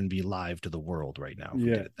would not even be live to the world right now if we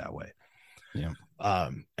did it that way. Yeah.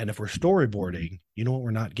 And if we're storyboarding, you know what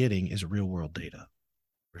we're not getting is real world data.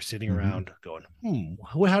 We're sitting around going,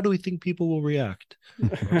 how do we think people will react?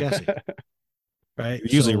 We're guessing. Right?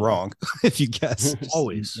 You're usually wrong if you guess.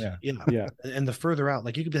 Always. Yeah. And the further out,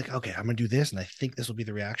 like you could be like, okay, I'm gonna do this, and I think this will be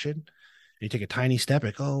the reaction. And you take a tiny step,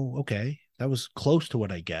 like, oh, okay, that was close to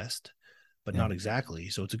what I guessed, but not exactly.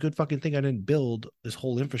 So it's a good fucking thing I didn't build this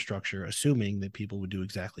whole infrastructure assuming that people would do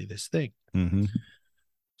exactly this thing. Mm-hmm.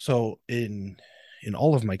 So in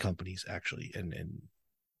all of my companies, actually, and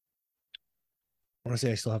I want to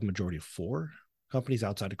say I still have a majority of 4 companies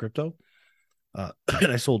outside of crypto. And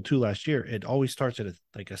I sold 2 last year. It always starts at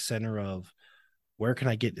a center of where can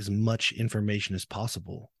I get as much information as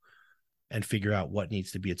possible and figure out what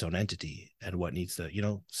needs to be its own entity and what needs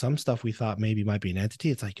to, some stuff we thought maybe might be an entity.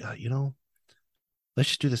 It's like, let's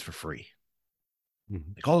just do this for free.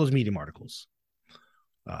 Mm-hmm. Like all those Medium articles,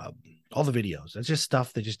 all the videos. That's just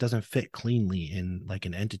stuff that just doesn't fit cleanly in like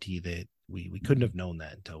an entity that we couldn't have known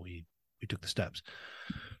that until we took the steps.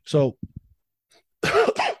 So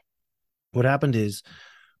what happened is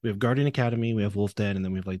we have Guardian Academy, we have Wolf Den, and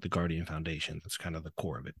then we have like the Guardian Foundation. That's kind of the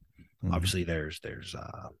core of it. Mm-hmm. Obviously, there's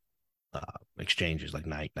exchanges like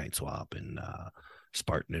Night Swap and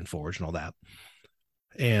Spartan and Forge and all that.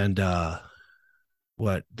 And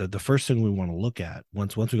what the first thing we want to look at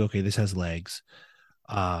once we go, okay, this has legs.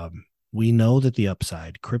 We know that the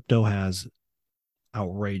upside, crypto has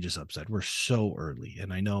outrageous upside. We're so early,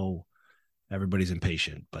 and I know everybody's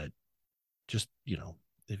impatient, but just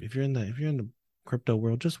if you're in the crypto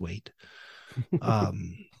world, just wait.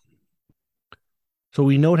 So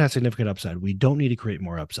we know it has significant upside. We don't need to create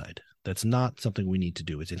more upside. That's not something we need to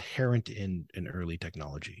do. It's inherent in early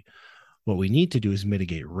technology. What we need to do is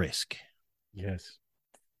mitigate risk. Yes.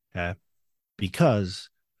 Okay. Because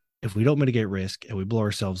if we don't mitigate risk and we blow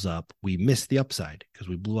ourselves up, we miss the upside because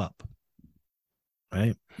we blew up.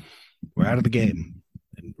 Right? We're out of the game.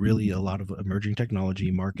 And really a lot of emerging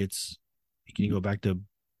technology markets, you can go back to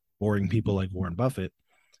boring people like Warren Buffett,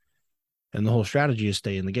 and the whole strategy is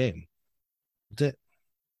stay in the game. That's it.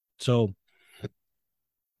 So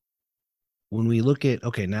when we look at,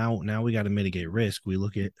 okay, now we got to mitigate risk, we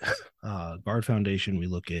look at Guard Foundation, we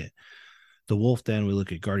look at the Wolf Den, we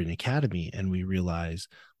look at Guardian Academy, and we realize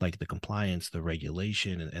like the compliance, the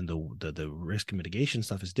regulation, and the risk mitigation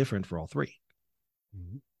stuff is different for all 3.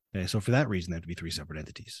 Mm-hmm. Okay, so for that reason, they have to be 3 separate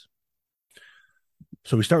entities.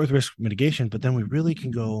 So we start with risk mitigation, but then we really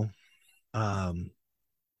can go from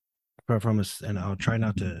us, and I'll try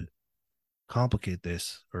not to complicate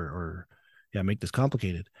this or make this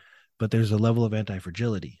complicated, but there's a level of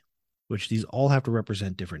anti-fragility, which these all have to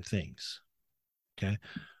represent different things. Okay.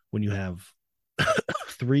 When you have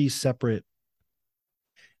 3 separate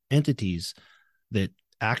entities that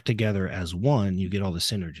act together as one, you get all the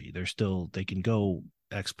synergy. They can go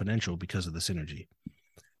exponential because of the synergy.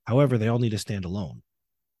 However, they all need to stand alone.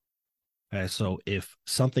 So if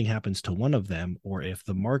something happens to one of them, or if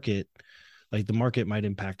the market might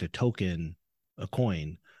impact a token, a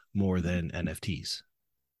coin, more than NFTs.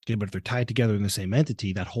 Okay, but if they're tied together in the same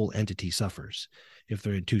entity, that whole entity suffers. If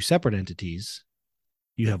they're in 2 separate entities,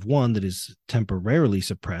 you have one that is temporarily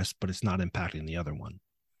suppressed, but it's not impacting the other one.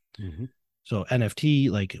 Mm-hmm. So NFT,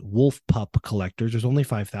 like wolf pup collectors, there's only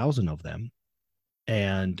 5,000 of them.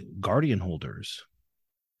 And Guardian holders,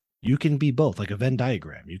 you can be both, like a Venn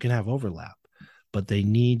diagram. You can have overlap, but they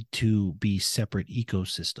need to be separate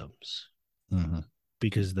ecosystems. Mm-hmm.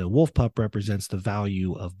 Because the wolf pup represents the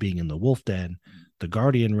value of being in the wolf den. The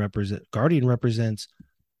Guardian represents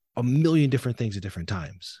a million different things at different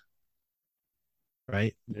times.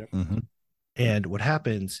 Right? Yep. Mm-hmm. And what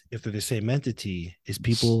happens if they're the same entity is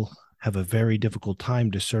people have a very difficult time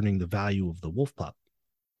discerning the value of the wolf pup.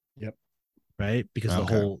 Yep. Right?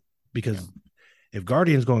 Because if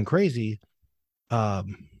Guardian's going crazy, now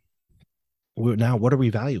what are we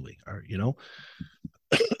valuing?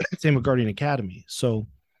 Same with Guardian Academy. So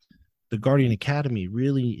the Guardian Academy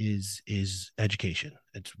really is education.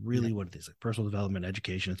 It's really what it is, like personal development,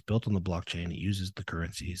 education. It's built on the blockchain. It uses the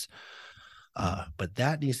currencies. But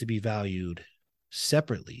that needs to be valued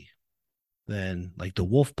separately than like the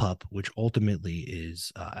wolf pup, which ultimately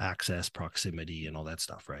is access, proximity, and all that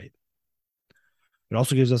stuff, right? It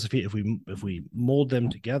also gives us if we mold them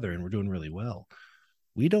together and we're doing really well,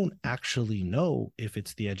 we don't actually know if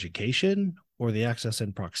it's the education or the access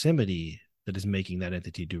and proximity that is making that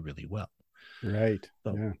entity do really well. Right.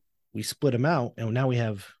 So we split them out, and now we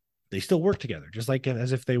have they still work together, just like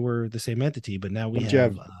as if they were the same entity. But now we But you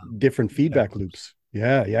have have different feedback loops.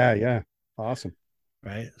 Yeah. Awesome.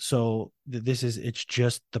 right? So it's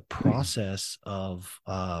just the process of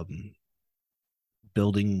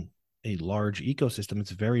building a large ecosystem.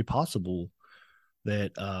 It's very possible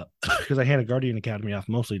that because I handed Guardian Academy off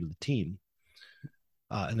mostly to the team,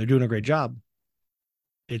 and they're doing a great job.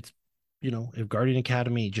 It's if Guardian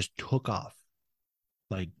Academy just took off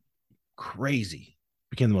like crazy,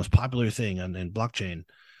 became the most popular thing in blockchain,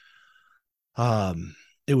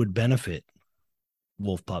 it would benefit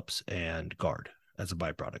Wolf Pups and Guard as a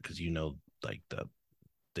byproduct because like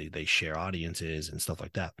they share audiences and stuff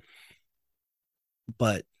like that.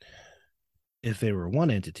 But if they were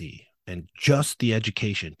one entity and just the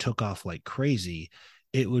education took off like crazy,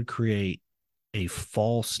 it would create a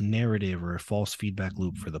false narrative or a false feedback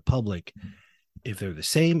loop for the public. If they're the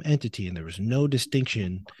same entity and there was no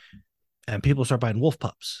distinction, and people start buying Wolf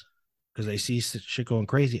Pups because they see shit going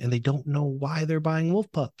crazy and they don't know why they're buying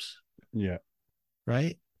Wolf Pups. Yeah.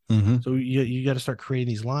 Right. Mm-hmm. So you got to start creating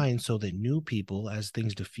these lines so that new people, as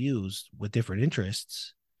things diffuse with different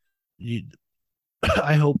interests,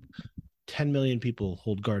 I hope 10 million people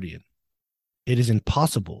hold Guardian. It is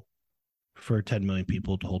impossible for 10 million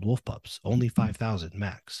people to hold Wolf Pups. Only 5,000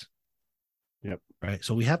 max. Yep. Right.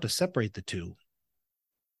 So we have to separate the two.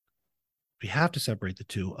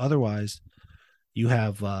 Otherwise, you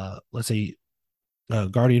have let's say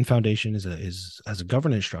Guardian Foundation is as a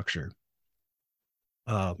governance structure.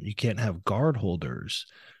 You can't have guard holders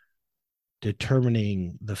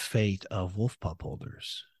determining the fate of Wolf Pup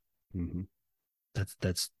holders. Mm-hmm.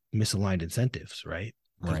 That's misaligned incentives, right?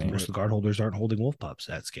 Right. Most of the guard holders aren't holding Wolf Pups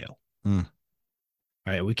at scale. Mm.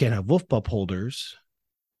 Right. We can't have Wolf Pup holders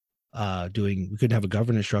we couldn't have a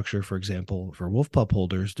governance structure, for example, for Wolf Pup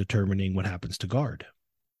holders determining what happens to guard,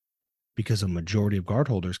 because a majority of guard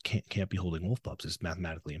holders can't be holding Wolf Pups. It's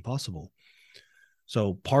mathematically impossible.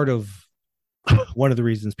 So part of one of the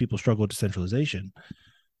reasons people struggle with decentralization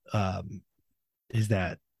is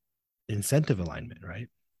that incentive alignment, right?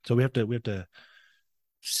 So we have to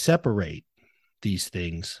separate these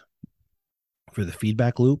things for the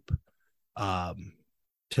feedback loop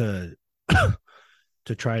to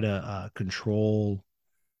to try to control.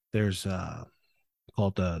 There's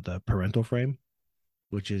called the parental frame,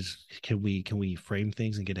 which is can we frame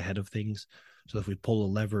things and get ahead of things. So if we pull a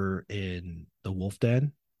lever in the wolf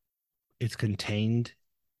den, it's contained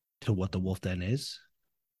to what the wolf den is.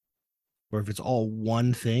 Or if it's all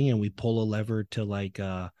one thing and we pull a lever to like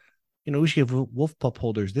we should give wolf pup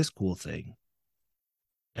holders this cool thing,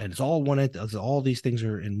 and it's all one entity, all these things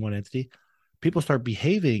are in one entity, people start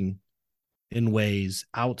behaving in ways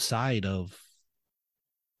outside of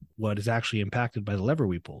what is actually impacted by the lever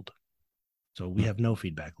we pulled. So we have no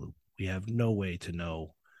feedback loop. We have no way to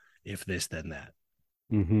know if this, then that.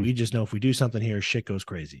 Mm-hmm. We just know if we do something here, shit goes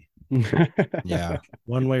crazy. Yeah.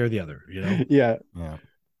 One way or the other, Yeah.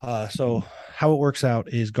 So how it works out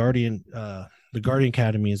is the Guardian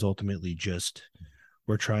Academy is ultimately just,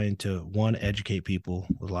 we're trying to, one, educate people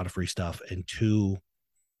with a lot of free stuff, and two,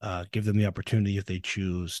 give them the opportunity, if they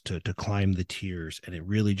choose, to climb the tiers. And it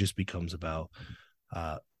really just becomes about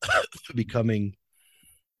becoming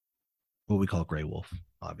what we call Gray Wolf,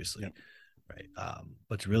 obviously. Yep. Right.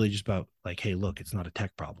 But it's really just about like, hey, look, it's not a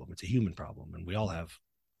tech problem, it's a human problem. And we all have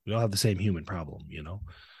the same human problem,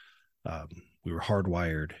 we were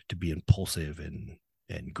hardwired to be impulsive and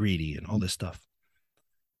greedy and all this stuff.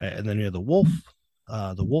 And then you have the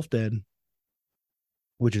wolf den,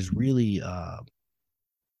 which is really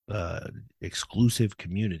exclusive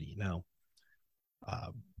community. Now,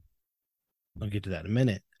 I'll get to that in a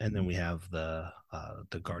minute. And then we have the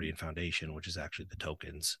Guardian Foundation, which is actually the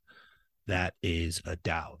tokens. That is a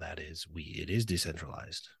DAO. It is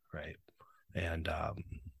decentralized, right? And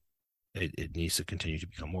it needs to continue to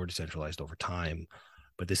become more decentralized over time.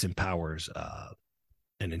 But this empowers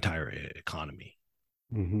an entire economy.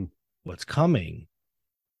 Mm-hmm. What's coming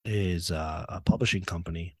is a publishing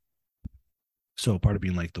company. So part of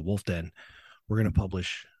being like the Wolf Den, we're going to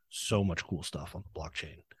publish so much cool stuff on the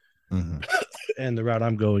blockchain. Mm-hmm. And the route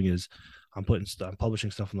I'm going is I'm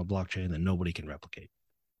publishing stuff on the blockchain that nobody can replicate.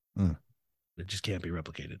 Mm. It just can't be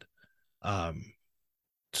replicated.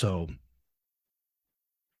 So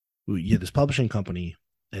you have this publishing company,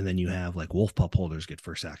 and then you have like Wolf Pup holders get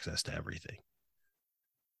first access to everything.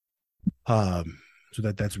 So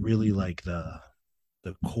that's really like the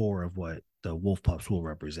core of what the Wolf Pups will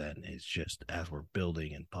represent, is just as we're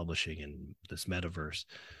building and publishing in this metaverse,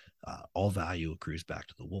 all value accrues back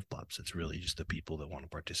to the Wolf Pups. It's really just the people that want to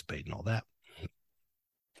participate in all that.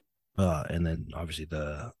 And then obviously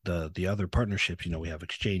the other partnerships, we have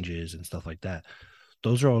exchanges and stuff like that.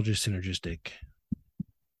 Those are all just synergistic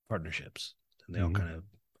partnerships, and they all kind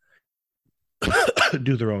of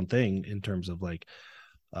do their own thing in terms of like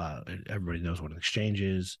everybody knows what an exchange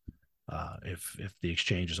is. If the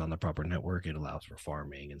exchange is on the proper network, it allows for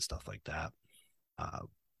farming and stuff like that.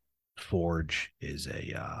 Forge is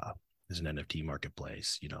an NFT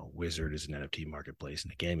marketplace. Wizard is an NFT marketplace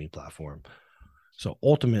and a gaming platform. So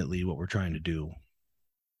ultimately, what we're trying to do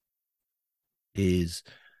is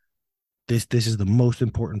this is the most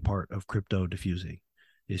important part of crypto diffusing,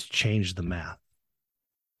 is change the math.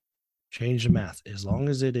 Change the math. As long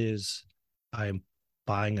as it is, I am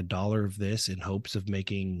buying $1 of this in hopes of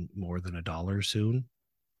making more than $1 soon,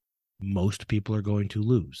 most people are going to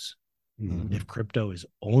lose. Mm-hmm. If crypto is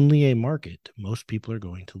only a market, most people are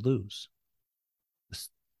going to lose. The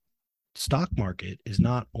stock market is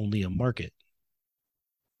not only a market,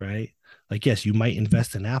 right? Like, yes, you might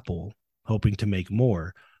invest in Apple hoping to make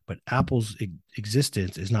more, but Apple's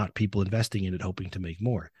existence is not people investing in it hoping to make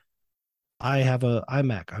more. I have an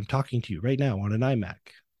iMac. I'm talking to you right now on an iMac.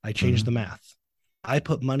 I changed the math. I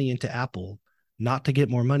put money into Apple not to get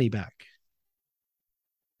more money back.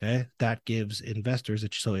 Okay. That gives investors.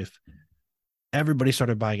 So if everybody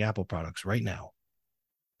started buying Apple products right now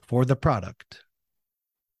for the product,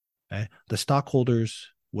 okay, the stockholders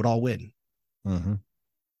would all win. Mm-hmm.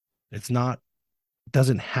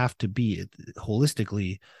 Doesn't have to be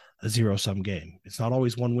holistically a zero-sum game. It's not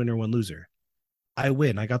always one winner, one loser. I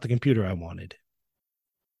win. I got the computer I wanted.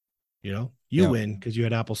 You win because you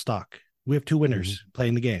had Apple stock. We have two winners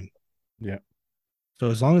playing the game. Yeah.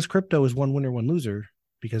 So as long as crypto is one winner, one loser,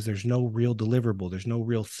 because there's no real deliverable, there's no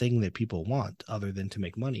real thing that people want other than to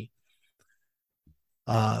make money,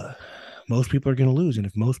 most people are going to lose. And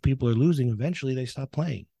if most people are losing, eventually they stop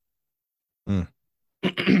playing.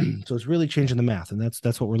 So it's really changing the math. And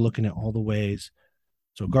that's what we're looking at all the ways.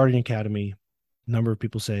 So Guardian Academy, a number of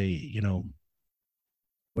people say,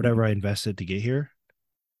 whatever I invested to get here,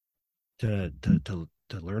 to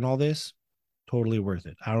learn all this, totally worth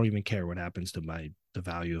it. I don't even care what happens to the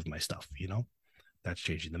value of my stuff. That's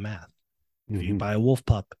changing the math. If you buy a wolf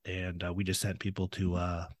pup, and we just sent people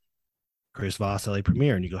to Chris Voss LA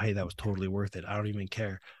Premiere, and you go, hey, that was totally worth it. I don't even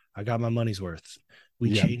care. I got my money's worth.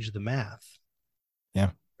 We changed the math.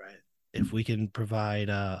 Yeah. Right. If we can provide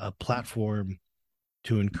a platform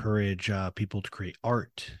to encourage people to create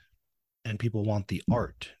art, and people want the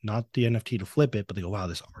art, not the NFT to flip it, but they go, wow,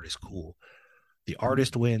 this art is cool. The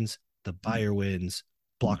artist wins, the buyer wins,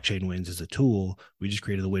 blockchain wins as a tool. We just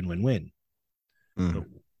created the win-win-win. So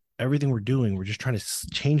everything we're doing, we're just trying to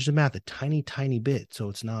change the math a tiny, tiny bit. So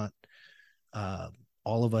it's not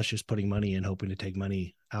all of us just putting money in, hoping to take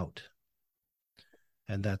money out.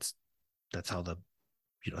 And that's how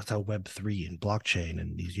that's how Web3 and blockchain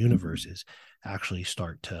and these universes actually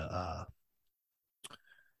start to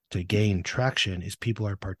gain traction, is people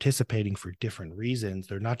are participating for different reasons.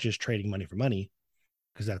 They're not just trading money for money,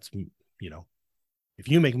 because that's, if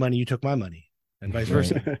you make money, you took my money, and vice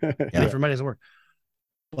versa. Money for money doesn't work.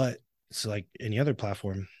 But it's like any other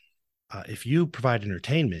platform. If you provide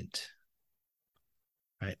entertainment,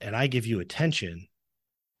 right, and I give you attention,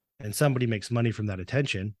 and somebody makes money from that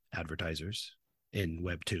attention, advertisers in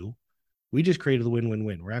Web 2, we just created the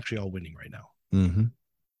win-win-win. We're actually all winning right now. Mm-hmm.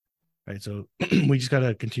 Right. So we just got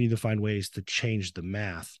to continue to find ways to change the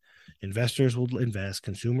math. Investors will invest,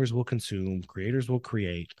 consumers will consume, creators will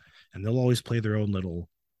create, and they'll always play their own little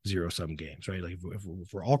zero-sum games, right? Like if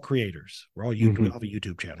we're all creators, we're all we all have a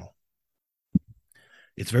YouTube channel.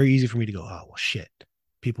 It's very easy for me to go, oh, well, shit.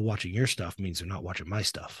 People watching your stuff means they're not watching my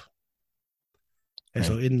stuff. And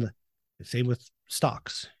so the same with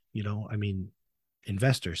stocks,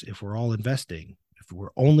 investors, if we're all investing, if we're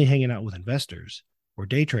only hanging out with investors or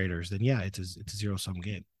day traders, then it's a zero-sum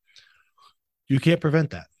game. You can't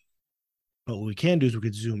prevent that. But what we can do is we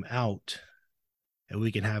could zoom out, and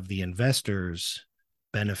we can have the investors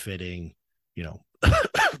benefiting,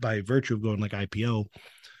 by virtue of going like IPO.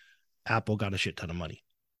 Apple got a shit ton of money.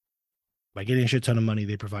 By getting a shit ton of money,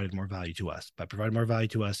 they provided more value to us. By providing more value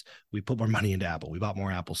to us, we put more money into Apple. We bought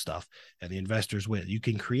more Apple stuff, and the investors win. You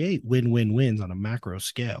can create win-win-wins on a macro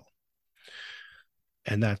scale.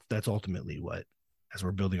 And that's ultimately what, as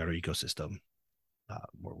we're building our ecosystem,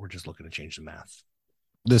 we're just looking to change the math.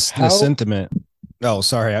 The sentiment. Oh,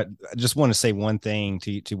 sorry. I just want to say one thing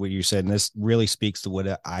to what you said, and this really speaks to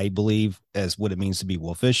what I believe as what it means to be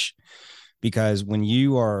wolfish. Because when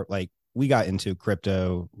you are like we got into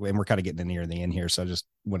crypto and we're kind of getting near the end here. So I just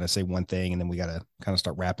want to say one thing and then we got to kind of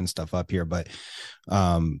start wrapping stuff up here. But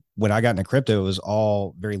when I got into crypto, it was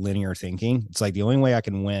all very linear thinking. It's like the only way I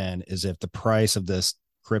can win is if the price of this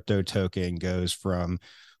crypto token goes from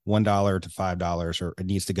 $1 to $5, or it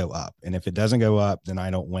needs to go up. And if it doesn't go up, then I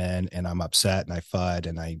don't win and I'm upset and I FUD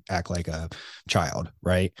and I act like a child,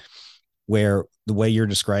 right? Where the way you're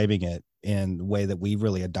describing it and the way that we've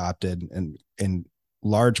really adopted, and in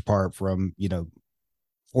large part from,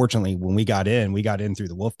 fortunately when we got in through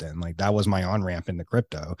the wolf den. Like that was my on-ramp into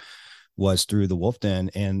crypto, was through the wolf den.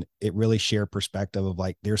 And it really shared perspective of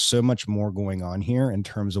like, there's so much more going on here in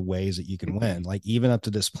terms of ways that you can win. Like even up to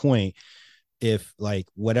this point, if like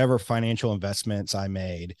whatever financial investments I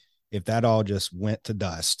made, if that all just went to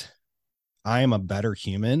dust, I am a better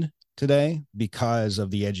human today because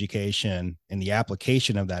of the education and the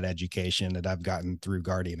application of that education that I've gotten through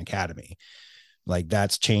Guardian Academy. Like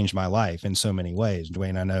that's changed my life in so many ways.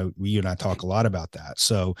 Dwayne, I know you and I talk a lot about that.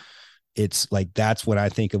 So it's like, that's what I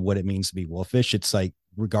think of what it means to be wolfish. It's like,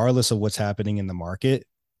 regardless of what's happening in the market,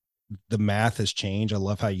 the math has changed. I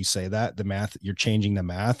love how you say that. The math, you're changing the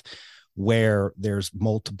math, where there's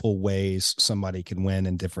multiple ways somebody can win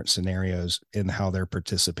in different scenarios in how they're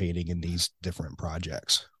participating in these different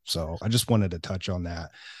projects. So I just wanted to touch on that.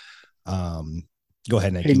 Go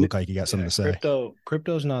ahead, Nick. You look like you got something to say.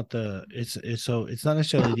 Crypto's not it's not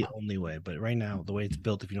necessarily the only way, but right now the way it's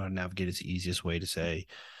built, if you know how to navigate, it's the easiest way to say,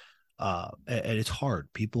 and it's hard.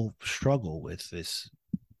 People struggle with this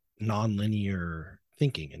non-linear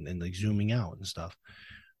thinking and like zooming out and stuff.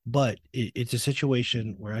 But it's a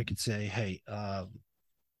situation where I could say, hey,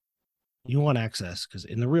 you want access, because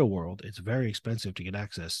in the real world, it's very expensive to get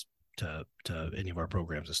access to any of our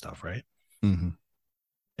programs and stuff, right? Mm-hmm.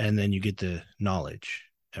 And then you get the knowledge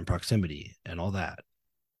and proximity and all that.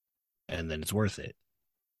 And then it's worth it,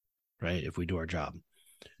 right? If we do our job.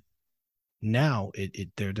 Now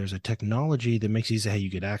there's a technology that makes you say, hey, you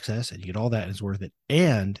get access and you get all that and it's worth it.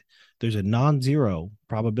 And there's a non-zero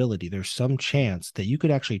probability. There's some chance that you could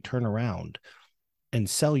actually turn around and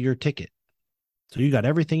sell your ticket. So you got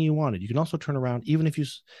everything you wanted. You can also turn around, even if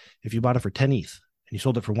you bought it for 10 ETH and you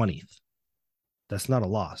sold it for 1 ETH. That's not a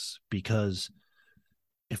loss, because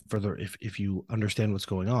if you understand what's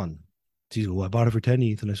going on, it's easy. Well, I bought it for 10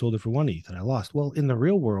 ETH and I sold it for 1 ETH and I lost. Well, in the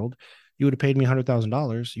real world, you would have paid me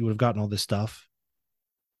 $100,000. You would have gotten all this stuff,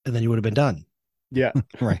 and then you would have been done. Yeah.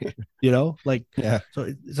 Right. Like, yeah. So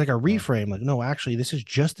it's like a reframe. Like, no, actually, this is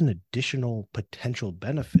just an additional potential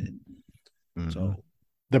benefit. Mm-hmm. So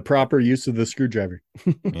the proper use of the screwdriver.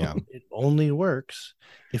 Yeah. It only works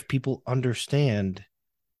if people understand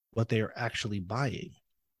what they are actually buying.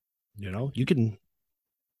 You can.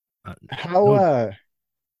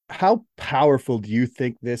 How powerful do you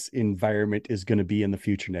think this environment is going to be in the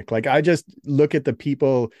future, Nick? Like, I just look at the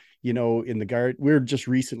people, in the guard. We're just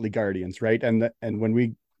recently Guardians, right? And when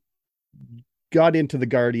we got into the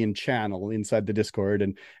Guardian channel inside the Discord,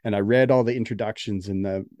 and I read all the introductions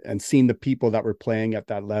and seen the people that were playing at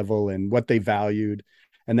that level and what they valued,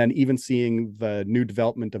 and then even seeing the new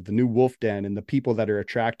development of the new Wolf Den and the people that are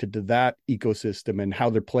attracted to that ecosystem and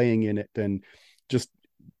how they're playing in it, and just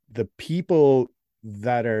the people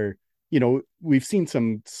that are, we've seen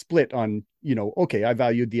some split on, okay, I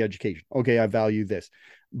valued the education. Okay, I value this.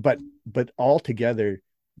 But altogether,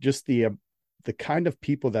 just the kind of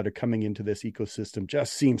people that are coming into this ecosystem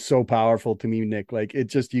just seems so powerful to me, Nick. Like, it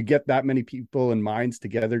just, you get that many people and minds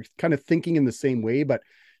together, kind of thinking in the same way, but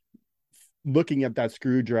looking at that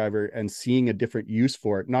screwdriver and seeing a different use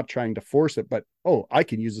for it, not trying to force it, but, oh, I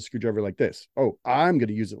can use a screwdriver like this. Oh, I'm going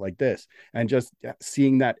to use it like this. And just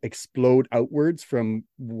seeing that explode outwards from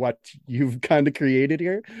what you've kind of created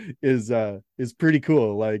here is pretty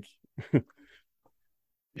cool. Like,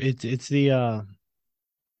 it's the,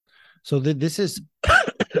 so this is,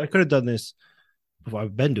 I could have done this before.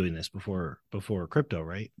 I've been doing this before crypto,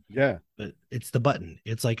 right? Yeah. But it's the button.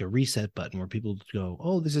 It's like a reset button where people go,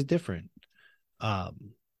 oh, this is different.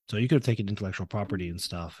 So you could have taken intellectual property and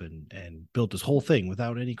stuff and built this whole thing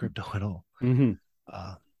without any crypto at all. Mm-hmm.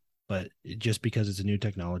 But just because it's a new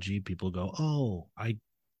technology, people go, oh,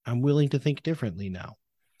 I'm willing to think differently now.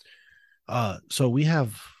 So we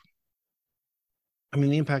have,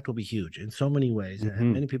 the impact will be huge in so many ways. Mm-hmm.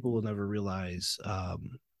 And many people will never realize, I'll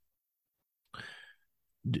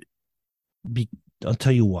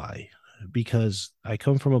tell you why. Because I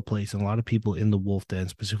come from a place, and a lot of people in the Wolf Den,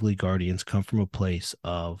 specifically Guardians, come from a place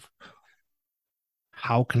of,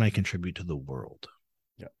 how can I contribute to the world?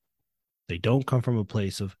 Yeah. They don't come from a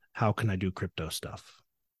place of, how can I do crypto stuff?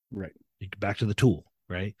 Right. Back to the tool,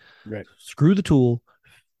 right? Right. Screw the tool,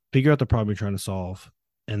 figure out the problem you're trying to solve,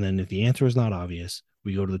 And then if the answer is not obvious,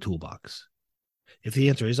 we go to the toolbox. If the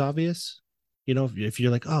answer is obvious, if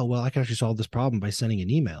you're like, oh, well, I can actually solve this problem by sending an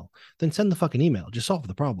email, then send the fucking email. Just solve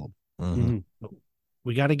the problem. Mm-hmm.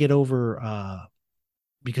 We got to get over,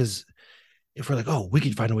 because if we're like, oh, we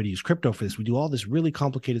could find a way to use crypto for this, we do all this really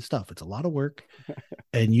complicated stuff. It's a lot of work.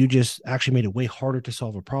 And you just actually made it way harder to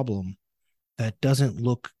solve a problem that doesn't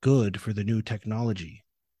look good for the new technology.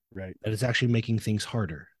 Right. That is actually making things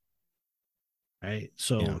harder. Right.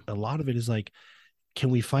 So a lot of it is like, can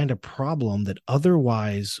we find a problem that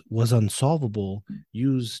otherwise was unsolvable,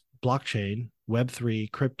 use blockchain,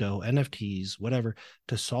 Web3, crypto, NFTs, whatever,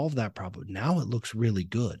 to solve that problem? Now it looks really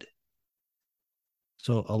good.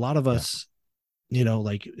 So a lot of us,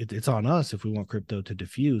 like it's on us if we want crypto to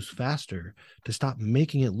diffuse faster, to stop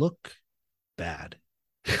making it look bad.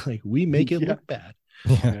 Like we make it look bad.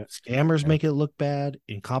 Scammers make it look bad.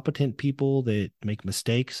 Incompetent people that make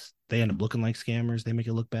mistakes, they end up looking like scammers. They make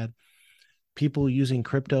it look bad. People using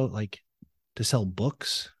crypto like to sell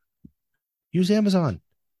books, use Amazon.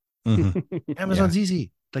 Amazon's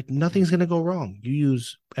easy. Like nothing's going to go wrong. You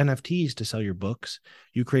use NFTs to sell your books.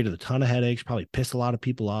 You created a ton of headaches, probably pissed a lot of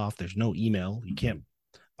people off. There's no email. You can't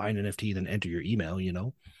buy an NFT, then enter your email,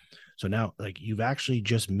 So now like you've actually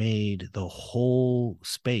just made the whole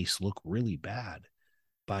space look really bad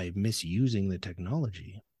by misusing the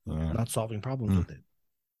technology, not solving problems with it.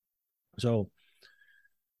 So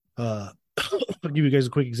I'll give you guys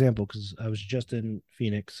a quick example because I was just in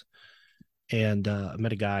Phoenix and I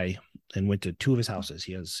met a guy and went to two of his houses.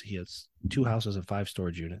 He has 2 houses and 5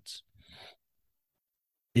 storage units.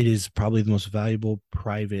 It is probably the most valuable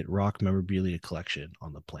private rock memorabilia collection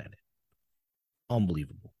on the planet.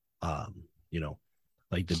 Unbelievable.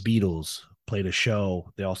 Like the Beatles played a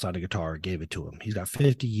show, they all signed a guitar, gave it to him. He's got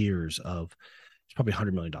 50 years of, it's probably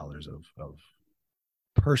 $100 million of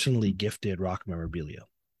personally gifted rock memorabilia.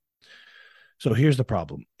 So here's the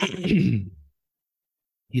problem. He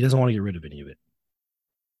doesn't want to get rid of any of it.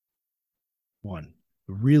 One,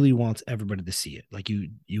 really wants everybody to see it. Like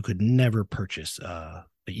you could never purchase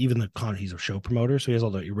even he's a show promoter, so he has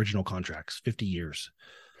all the original contracts, 50 years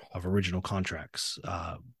of original contracts,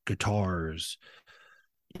 guitars,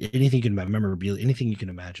 anything you can imagine, memorabilia, anything you can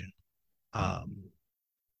imagine.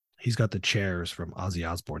 He's got the chairs from Ozzy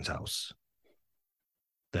Osbourne's house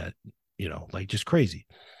that, like just crazy.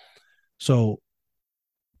 So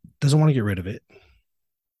doesn't want to get rid of it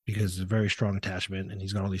because it's a very strong attachment and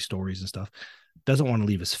he's got all these stories and stuff. Doesn't want to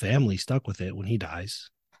leave his family stuck with it when he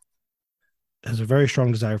dies. Has a very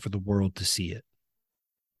strong desire for the world to see it.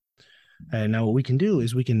 And now what we can do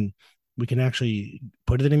is we can actually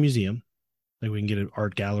put it in a museum. Like we can get an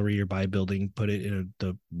art gallery or buy a building, put it in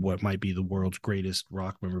what might be the world's greatest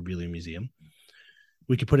rock memorabilia museum.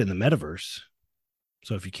 We could put it in the metaverse.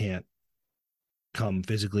 So if you can't come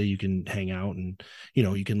physically, you can hang out and,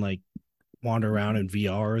 you can like wander around in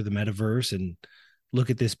VR, the metaverse, and look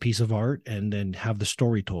at this piece of art and then have the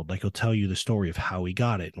story told. Like he'll tell you the story of how he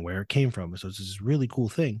got it and where it came from. So it's this really cool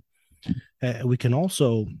thing. We can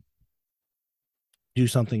also do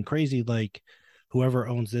something crazy like whoever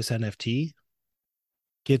owns this NFT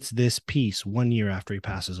gets this piece 1 year after he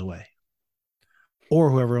passes away. Or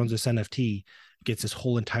whoever owns this NFT gets this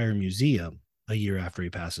whole entire museum a year after he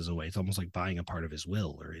passes away. It's almost like buying a part of his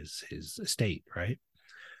will or his estate, right?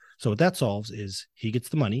 So what that solves is he gets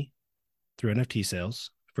the money through NFT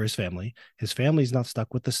sales for his family. His family's not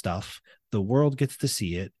stuck with the stuff. The world gets to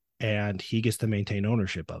see it, and he gets to maintain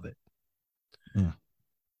ownership of it. Yeah.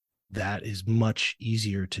 That is much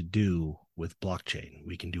easier to do with blockchain.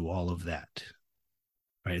 We can do all of that,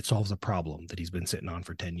 right? It solves a problem that he's been sitting on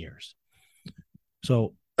for 10 years.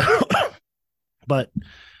 So, but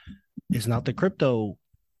it's not the crypto,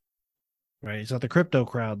 right? It's not the crypto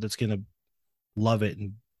crowd that's going to love it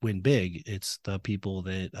and win big. It's the people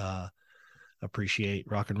that appreciate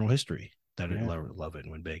rock and roll history that love it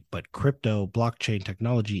and win big. But crypto blockchain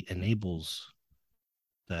technology enables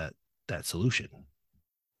that solution.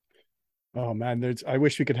 Oh man, I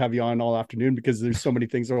wish we could have you on all afternoon because there's so many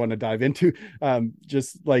things I want to dive into.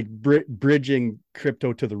 Just like bridging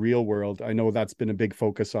crypto to the real world. I know that's been a big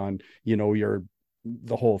focus on,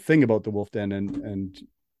 the whole thing about the Wolf Den and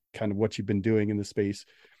kind of what you've been doing in the space.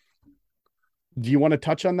 Do you want to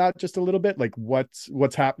touch on that just a little bit? Like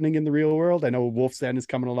what's happening in the real world? I know Wolf's Den is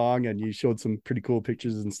coming along and you showed some pretty cool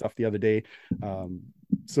pictures and stuff the other day.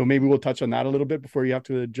 So maybe we'll touch on that a little bit before you have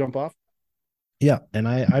to jump off. Yeah. And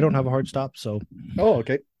I don't have a hard stop. So,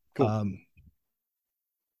 okay, cool.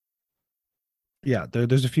 Yeah,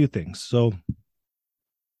 there's a few things. So,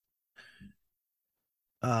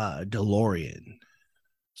 DeLorean.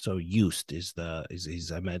 So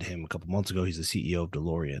Youst I met him a couple months ago. He's the CEO of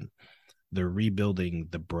DeLorean. They're rebuilding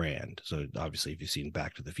the brand. So obviously, if you've seen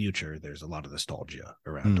Back to the Future, there's a lot of nostalgia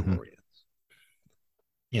around DeLorean.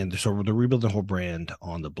 And so they're rebuilding the whole brand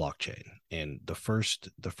on the blockchain. And the first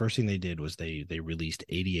thing they did was they released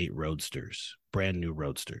 88 Roadsters, brand new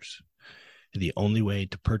Roadsters. And the only way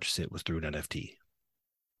to purchase it was through an NFT.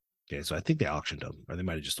 Okay, so I think they auctioned them, or they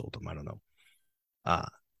might have just sold them. I don't know.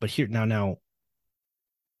 But here now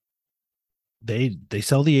they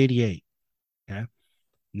sell the 88. Okay.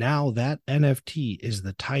 Now that NFT is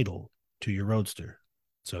the title to your Roadster.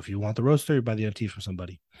 So if you want the Roadster, you buy the NFT from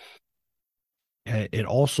somebody. It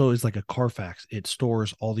also is like a Carfax. It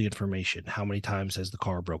stores all the information. How many times has the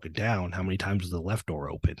car broken down? How many times was the left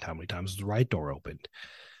door opened? How many times was the right door opened?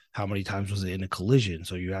 How many times was it in a collision?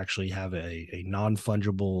 So you actually have a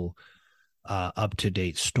non-fungible,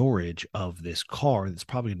 up-to-date storage of this car that's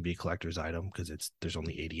probably going to be a collector's item because there's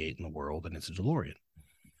only 88 in the world and it's a DeLorean.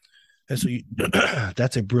 And so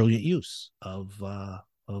that's a brilliant use of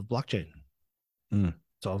blockchain.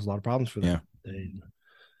 Solves a lot of problems for them. Yeah.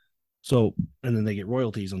 And then they get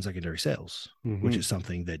royalties on secondary sales, which is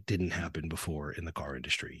something that didn't happen before in the car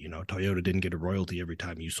industry. You know, Toyota didn't get a royalty every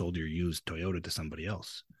time you sold your used Toyota to somebody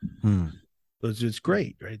else. It's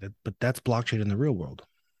great, right? But that's blockchain in the real world.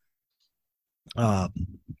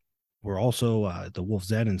 We're also the Wolf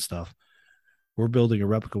Zen and stuff. We're building a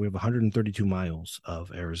replica. We have 132 miles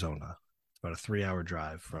of Arizona. It's about a 3-hour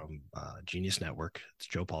drive from Genius Network. It's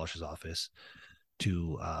Joe Polish's office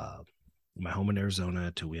to my home in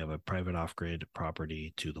Arizona we have a private off-grid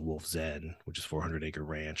property to the Wolf Zen, which is 400-acre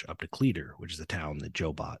ranch, up to Cleator, which is a town that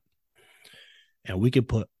Joe bought. And we could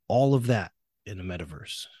put all of that in a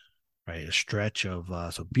metaverse, right? A stretch of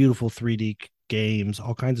so beautiful 3D games,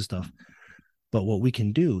 all kinds of stuff. But what we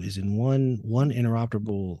can do is in one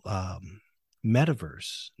interoperable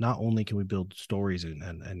metaverse, not only can we build stories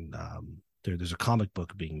and there's a comic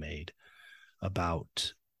book being made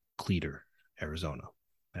about Cleator, Arizona.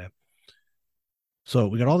 Okay? So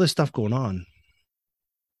we got all this stuff going on.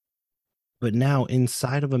 But now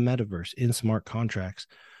inside of a metaverse, in smart contracts,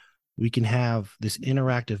 we can have this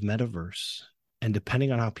interactive metaverse. And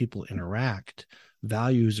depending on how people interact,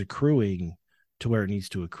 value is accruing to where it needs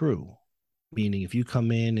to accrue. Meaning if you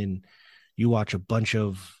come in and you watch a bunch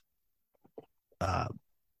of,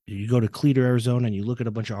 you go to Cleator, Arizona, and you look at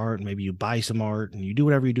a bunch of art, and maybe you buy some art, and you do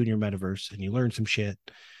whatever you do in your metaverse, and you learn some shit,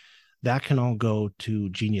 that can all go to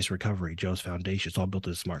Genius Recovery, Joe's foundation. It's all built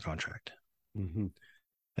as a smart contract.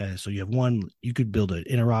 So you could build an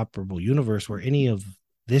interoperable universe where any of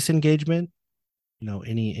this engagement, you know,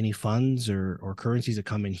 any funds or currencies that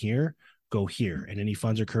come in here, go here. And any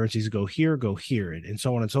funds or currencies that go here, and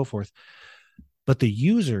so on and so forth. But the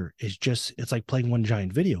user is it's like playing one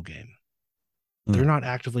giant video game. They're not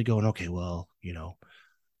actively going, okay, well, you know,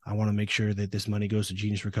 I want to make sure that this money goes to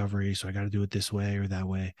Genius Recovery, so I got to do it this way or that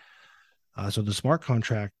way. So the smart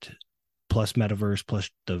contract plus metaverse plus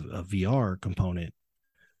the VR component,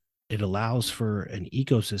 it allows for an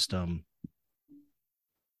ecosystem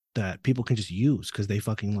that people can just use because they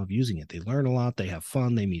fucking love using it. They learn a lot, they have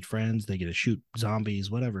fun, they meet friends, they get to shoot zombies,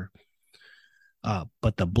 whatever.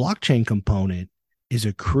 But the blockchain component is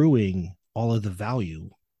accruing all of the value,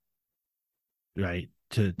 right?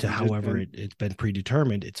 To however it's been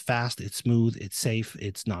predetermined. It's fast, it's smooth, it's safe,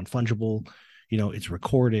 it's non-fungible, you know, it's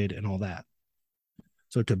recorded and all that.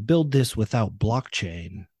 So to build this without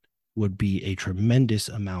blockchain would be a tremendous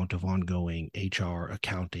amount of ongoing HR,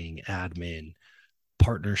 accounting, admin,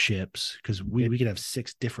 partnerships, because we could have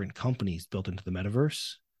 6 different companies built into the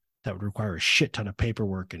metaverse that would require a shit ton of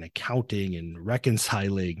paperwork and accounting and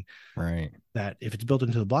reconciling. Right. That if it's built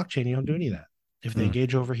into the blockchain, you don't do any of that. If they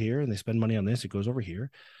engage over here and they spend money on this, it goes over here.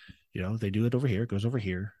 You know, they do it over here, it goes over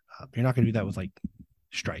here. You're not going to do that with like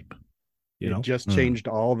Stripe. You know, just changed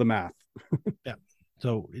all the math. Yeah.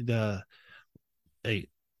 So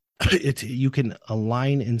you can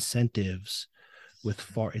align incentives with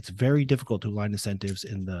it's very difficult to align incentives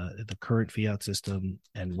in the current fiat system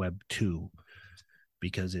and Web 2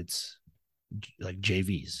 because it's like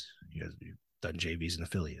JVs. You guys, you've done JVs and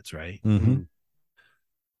affiliates, right?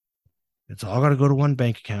 It's all got to go to one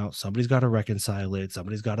bank account. Somebody's got to reconcile it.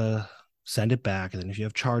 Somebody's got to send it back. And then if you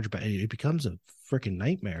have chargeback, it becomes a freaking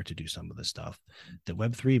nightmare to do some of this stuff that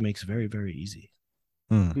Web3 makes very, very easy.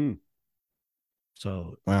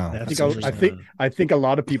 So wow, I think a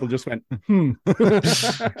lot of people just went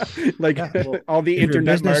like all the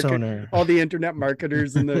internet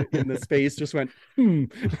marketers in the space just went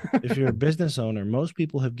If you're a business owner, most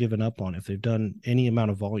people have given up on it if they've done any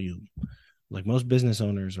amount of volume. Like most business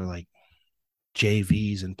owners are like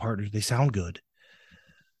JVs and partners. They sound good,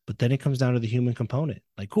 But then it comes down to the human component.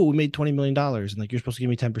 Like, cool, we made $20 million, and like, you're supposed to give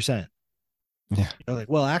me 10%. Yeah. You're like,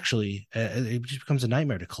 well, actually, it just becomes a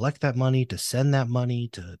nightmare to collect that money, to send that money,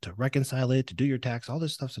 to reconcile it, to do your tax. All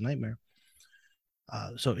this stuff's a nightmare.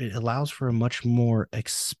 So it allows for a much more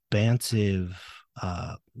expansive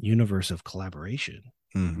universe of collaboration.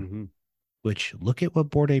 Mm-hmm. Which, look at what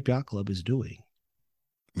Bored Ape Yacht Club is doing.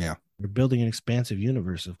 Yeah. We're building an expansive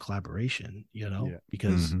universe of collaboration,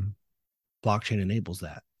 because blockchain enables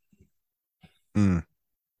that.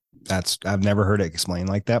 I've never heard it explained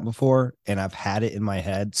like that before. And I've had it in my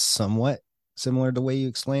head somewhat similar to the way you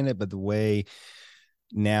explain it, but the way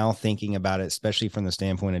now thinking about it, especially from the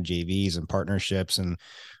standpoint of JVs and partnerships and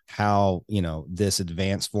how, this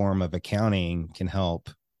advanced form of accounting can help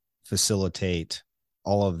facilitate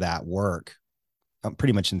all of that work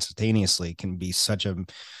pretty much instantaneously, can be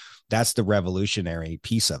that's the revolutionary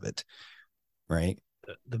piece of it, right?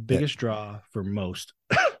 The biggest draw for most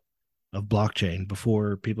of blockchain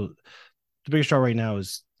the biggest draw right now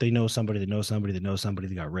is they know somebody that knows somebody that knows somebody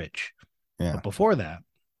that got rich. Yeah. But before that,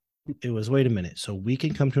 it was, wait a minute, so we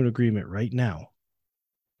can come to an agreement right now,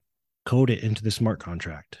 code it into the smart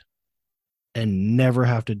contract, and never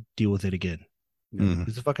have to deal with it again.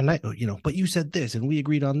 It's a fucking night, but you said this and we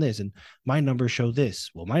agreed on this and my numbers show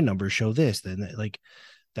this. Well, my numbers show this. Then like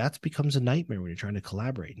that becomes a nightmare when you're trying to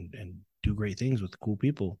collaborate and do great things with cool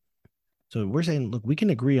people. So we're saying, look, we can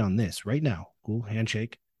agree on this right now. Cool,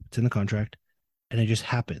 handshake. It's in the contract, and it just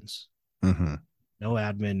happens. No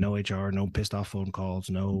admin, no HR, no pissed off phone calls,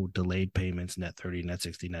 no delayed payments, net 30, net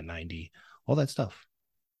 60, net 90, all that stuff.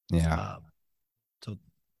 Yeah. So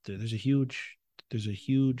there's huge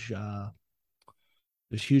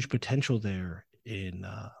potential there in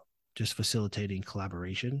just facilitating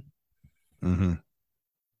collaboration.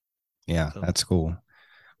 Yeah, that's cool.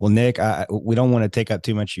 Well, Nic, we don't want to take up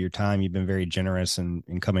too much of your time. You've been very generous in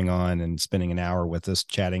coming on and spending an hour with us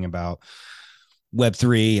chatting about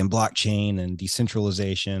Web3 and blockchain and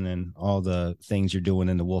decentralization and all the things you're doing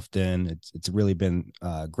in the Wolf Den. It's really been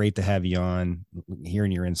great to have you on.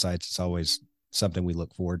 Hearing your insights, it's always something we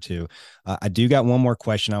look forward to. I do got one more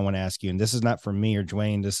question I want to ask you, and this is not from me or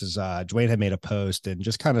Dwayne. This is Dwayne had made a post and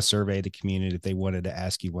just kind of surveyed the community if they wanted to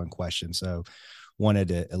ask you one question. So wanted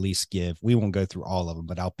to at least we won't go through all of them,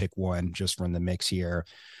 but I'll pick one just from the mix here.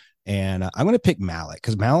 And I'm going to pick Malik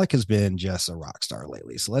because Malik has been just a rock star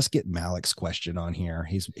lately. So let's get Malik's question on here.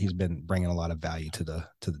 He's been bringing a lot of value to the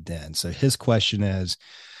den. So his question is,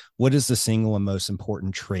 what is the single and most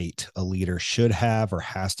important trait a leader should have or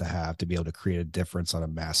has to have to be able to create a difference on a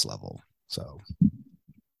mass level? So,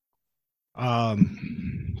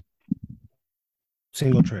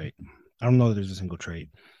 single trait. I don't know that there's a single trait.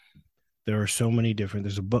 There are so many different.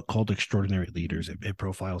 There's a book called Extraordinary Leaders. It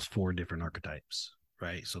profiles 4 different archetypes,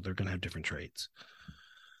 right? So they're going to have different traits.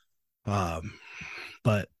 But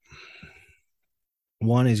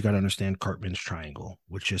one is got to understand Cartman's triangle,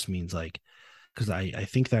 which just means like, because I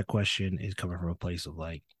think that question is coming from a place of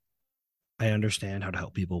like, I understand how to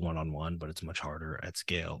help people one-on-one, but it's much harder at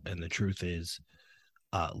scale. And the truth is,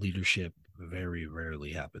 leadership very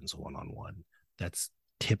rarely happens one-on-one. That's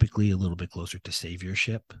typically a little bit closer to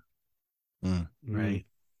saviorship. Right.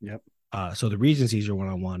 Yep. So the reason it's easier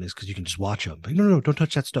one-on-one is because you can just watch them. Like, no, don't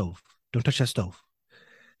touch that stove. Don't touch that stove.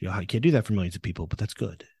 I can't do that for millions of people, but that's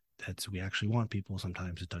good. We actually want people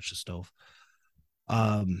sometimes to touch the stove.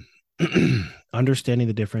 Understanding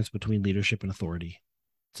the difference between leadership and authority.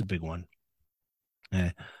 It's a big one.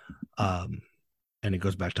 And it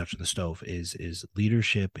goes back to touching the stove is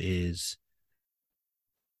leadership is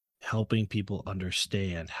helping people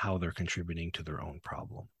understand how they're contributing to their own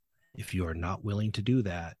problem. If you are not willing to do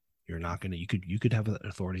that, you're not going to, you could have an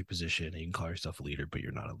authority position and you can call yourself a leader, but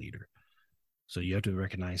you're not a leader. So you have to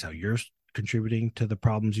recognize how you're contributing to the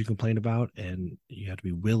problems you complain about. And you have to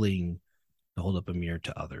be willing to hold up a mirror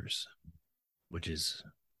to others, which is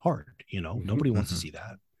hard. Nobody wants to see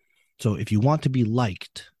that. So if you want to be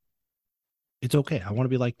liked, it's okay. I want to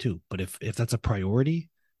be liked too. But if that's a priority,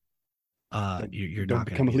 you're don't not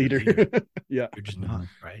become a going to be leader. leader. Yeah. You're just not,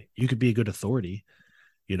 right? You could be a good authority.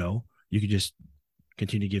 You could just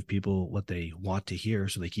continue to give people what they want to hear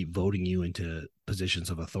so they keep voting you into positions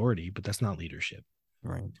of authority, but that's not leadership.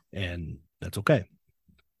 Right. And that's okay.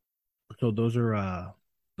 So those are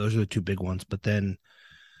the 2 big ones. But then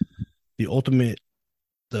the ultimate,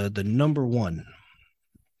 the number one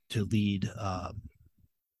to lead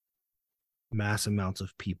mass amounts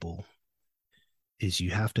of people is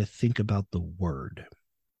you have to think about the word,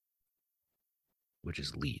 which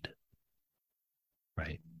is lead.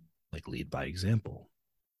 Right? Like lead by example.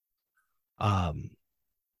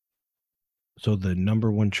 So the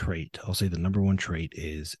number one trait, I'll say the number one trait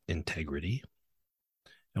is integrity.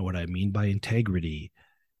 And what I mean by integrity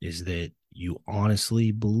is that you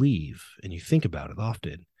honestly believe, and you think about it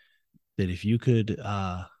often, that if you could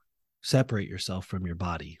separate yourself from your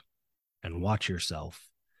body and watch yourself,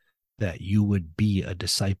 that you would be a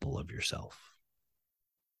disciple of yourself.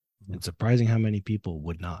 It's surprising how many people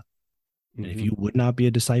would not. And if you would not be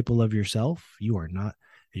a disciple of yourself, you are not,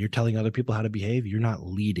 you're telling other people how to behave, you're not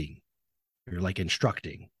leading. You're like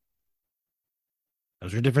instructing.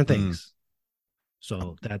 Those are different things.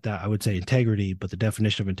 So that I would say integrity, but the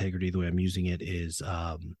definition of integrity, the way I'm using it is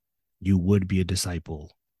you would be a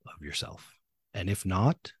disciple of yourself. And if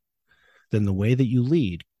not, then the way that you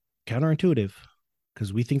lead, counterintuitive,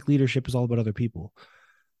 because we think leadership is all about other people.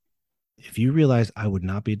 If you realize I would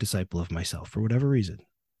not be a disciple of myself for whatever reason,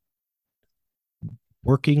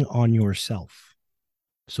 working on yourself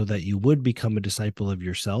so that you would become a disciple of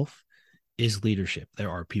yourself is leadership. There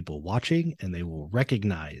are people watching and they will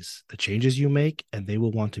recognize the changes you make and they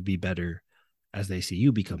will want to be better as they see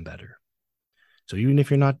you become better. So even if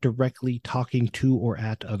you're not directly talking to or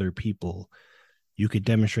at other people, you could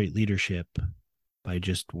demonstrate leadership by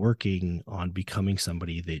just working on becoming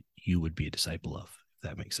somebody that you would be a disciple of, if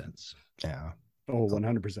that makes sense. Yeah. Oh,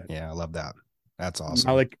 100%. Yeah, I love that. That's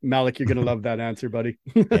awesome. Malik, you're gonna love that answer, buddy.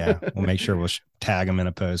 Yeah, we'll make sure we'll tag them in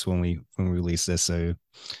a post when we release this. So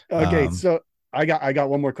okay, so I got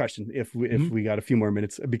one more question if we got a few more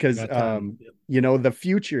minutes, because the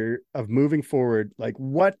future of moving forward, like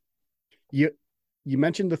what you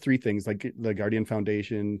mentioned the three things, like the Guardian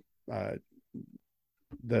Foundation,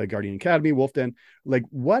 the Guardian Academy, Wolf Den. Like,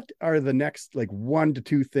 what are the next like 1 to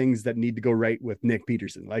 2 things that need to go right with Nic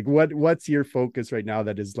Peterson? Like, what's your focus right now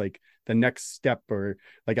that is like the next step? Or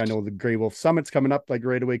like, I know the Grey Wolf Summit's coming up like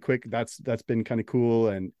right away, quick. That's been kind of cool,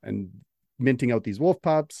 and minting out these wolf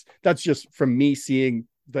pups. That's just from me seeing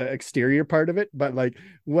the exterior part of it. But like,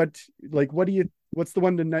 what's the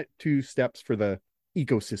 1 to 2 steps for the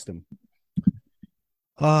ecosystem?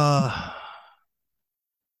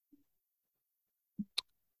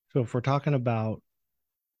 So if we're talking about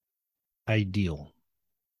ideal,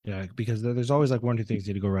 yeah, because there's always like 1 or 2 things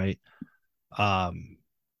need to go right.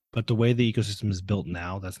 But the way the ecosystem is built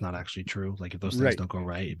now, that's not actually true. Like if those things don't go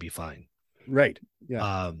right, it'd be fine. Right.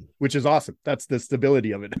 Yeah. Which is awesome. That's the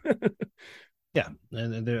stability of it. Yeah.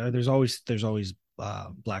 And there's always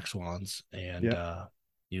black swans, and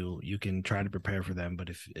you can try to prepare for them, but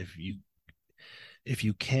if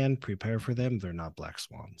you can prepare for them, they're not black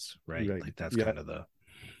swans, right? Like that's kind of the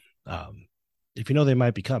if you know they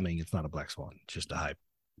might be coming, it's not a black swan, it's just a hype.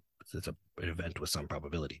 It's an event with some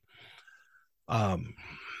probability.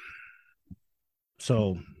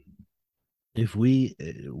 So if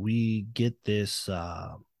we get this,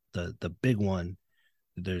 the big one,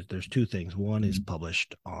 there's 2 things. One is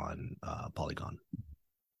published on Polygon.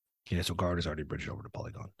 Okay, so Guard is already bridged over to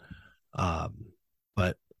Polygon.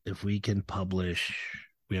 But if we can publish,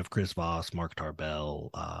 we have Chris Voss, Mark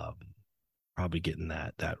Tarbell, probably getting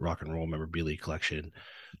that rock and roll memorabilia collection.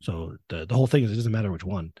 So the whole thing is, it doesn't matter which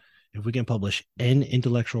one. If we can publish an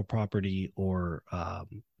intellectual property or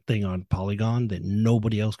thing on Polygon that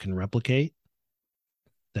nobody else can replicate,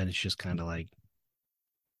 then it's just kind of like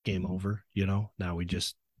game over. Now we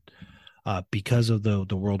just because of the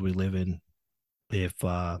world we live in, if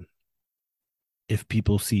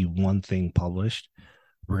people see one thing published,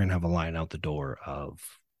 we're gonna have a line out the door of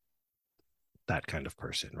that kind of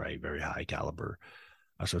person, right? Very high caliber.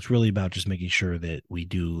 So it's really about just making sure that we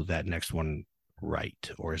do that next one right,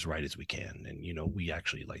 or as right as we can. And we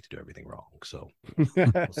actually like to do everything wrong, so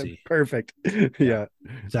we'll see. Perfect. Yeah,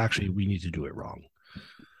 it's actually, we need to do it wrong.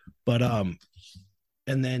 But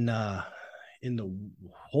and then in the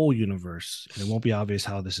whole universe, and it won't be obvious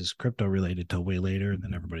how this is crypto related till way later, and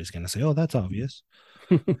then everybody's gonna say, oh, that's obvious.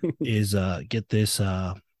 Is get this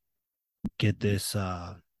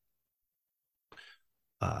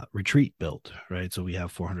retreat built, right? So we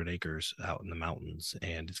have 400 acres out in the mountains,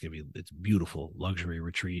 and it's beautiful luxury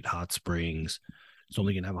retreat, hot springs. It's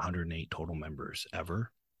only gonna have 108 total members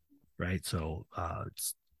ever, right? So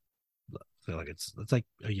it's like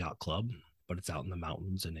a yacht club, but it's out in the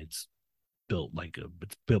mountains, and it's built by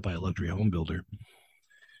a luxury home builder.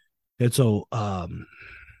 And so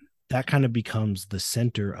that kind of becomes the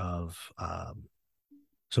center of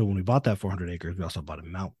so when we bought that 400 acres, we also bought a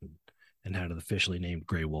mountain and had it officially named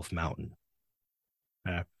Grey Wolf Mountain.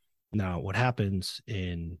 Now what happens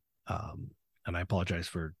in and I apologize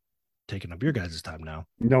for taking up your guys' time now.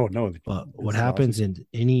 No. But what happens in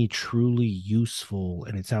any truly useful,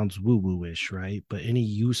 and it sounds woo-woo-ish, right? But any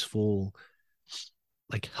useful,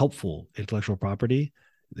 like helpful intellectual property,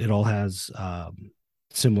 It all has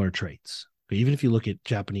similar traits. But even if you look at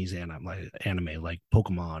Japanese anime like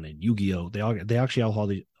Pokemon and Yu-Gi-Oh, they actually all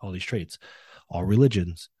have all these traits. All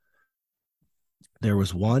religions. There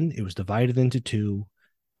was one, it was divided into two,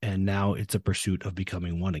 and now it's a pursuit of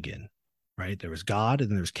becoming one again. Right? There was God, and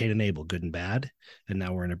then there was Cain and Abel, good and bad, and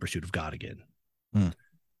now we're in a pursuit of God again.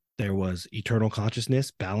 There was eternal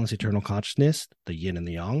consciousness, balanced eternal consciousness, the yin and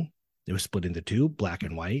the yang. It was split into two, black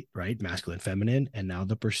and white, right? Masculine, feminine, and now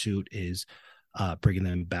the pursuit is bringing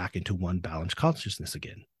them back into one balanced consciousness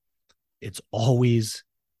again. It's always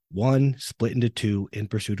one split into two in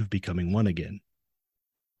pursuit of becoming one again.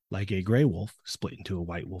 Like a gray wolf split into a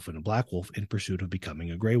white wolf and a black wolf in pursuit of becoming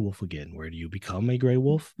a gray wolf again. Where do you become a gray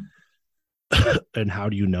wolf? And how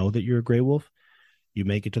do you know that you're a gray wolf? You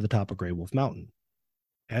make it to the top of Gray Wolf Mountain.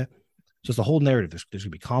 Okay? So it's the whole narrative. There's going to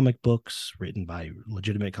be comic books written by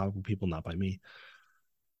legitimate comic book people, not by me.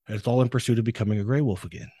 And it's all in pursuit of becoming a gray wolf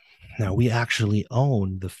again. Now, we actually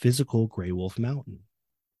own the physical Gray Wolf Mountain.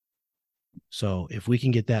 So if we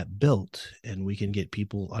can get that built and we can get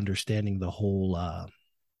people understanding the whole, how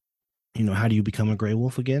do you become a gray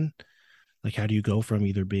wolf again? Like, how do you go from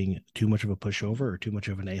either being too much of a pushover or too much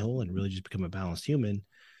of an a-hole and really just become a balanced human?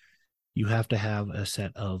 You have to have a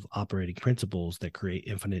set of operating principles that create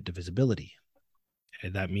infinite divisibility.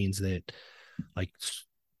 And that means that, like,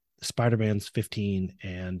 Spider-Man's 15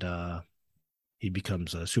 and he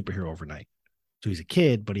becomes a superhero overnight. So he's a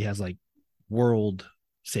kid, but he has, like,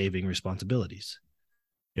 world-saving responsibilities.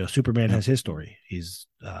 Superman has his story. He's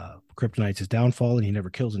Kryptonite's his downfall, and he never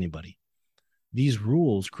kills anybody. These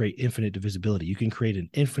rules create infinite divisibility. You can create an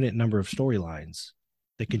infinite number of storylines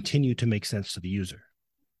that continue to make sense to the user.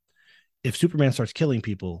 If Superman starts killing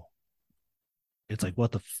people, it's like,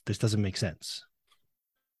 this doesn't make sense.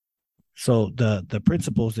 So the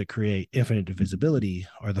principles that create infinite divisibility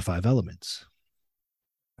are the 5 elements,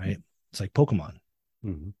 right? It's like Pokemon.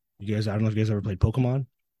 Mm-hmm. I don't know if you guys ever played Pokemon,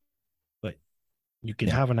 but you can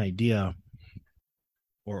have an idea.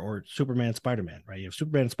 Or Superman, Spider-Man, right? You have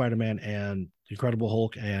Superman, Spider-Man, and Incredible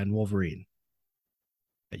Hulk and Wolverine.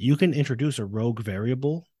 You can introduce a rogue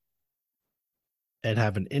variable and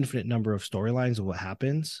have an infinite number of storylines of what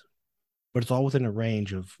happens, but it's all within a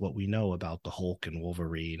range of what we know about the Hulk and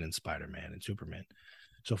Wolverine and Spider-Man and Superman.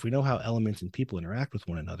 So if we know how elements and people interact with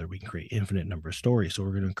one another, we can create infinite number of stories. So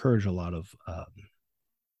we're going to encourage a lot of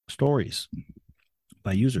stories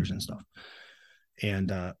by users and stuff.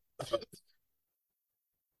 And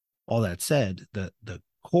all that said, the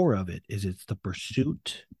core of it is it's the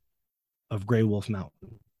pursuit of Gray Wolf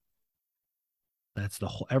Mountain. That's the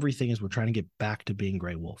whole, everything is we're trying to get back to being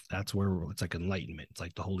Gray Wolf. That's where it's like enlightenment. It's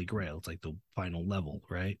like the Holy Grail. It's like the final level,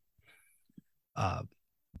 right?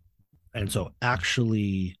 And so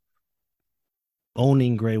actually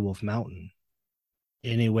owning Gray Wolf Mountain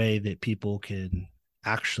in a way that people can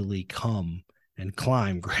actually come and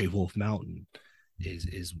climb Gray Wolf Mountain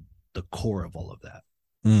is the core of all of that.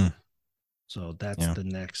 So that's the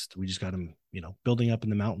next. We just got them, building up in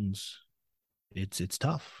the mountains. It's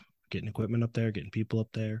tough getting equipment up there, getting people up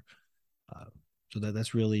there. So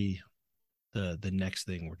that's really the next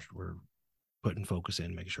thing we're putting focus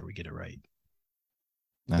in, making sure we get it right.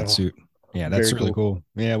 That's that's really cool.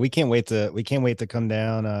 Yeah, we can't wait to come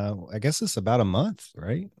down. I guess it's about a month,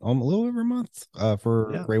 right? A little over a month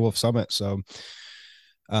for Gray Wolf Summit. So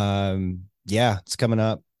it's coming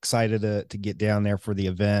up. Excited to get down there for the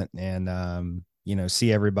event and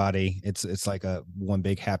see everybody. It's like a one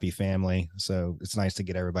big happy family. So it's nice to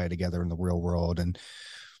get everybody together in the real world and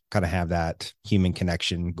kind of have that human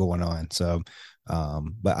connection going on. So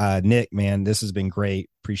but Nic, man, this has been great.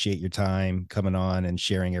 Appreciate your time coming on and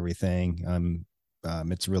sharing everything.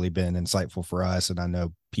 It's really been insightful for us, and I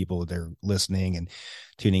know people that are listening and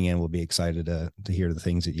tuning in will be excited to hear the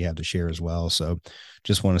things that you have to share as well. So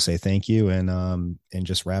just want to say thank you and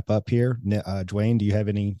just wrap up here. Dwayne, do you have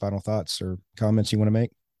any final thoughts or comments you want to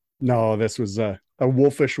make? No, this was a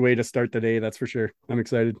wolfish way to start the day. That's for sure. I'm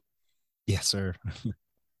excited. Yes, sir.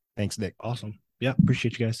 Thanks, Nic. Awesome. Yeah.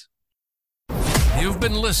 Appreciate you guys. You've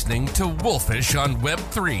been listening to Wolfish on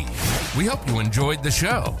Web3. We hope you enjoyed the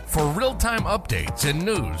show. For real-time updates and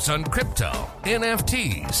news on crypto,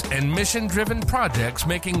 NFTs, and mission-driven projects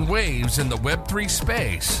making waves in the Web3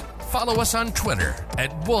 space, follow us on Twitter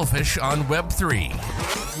at Wolfish on Web3.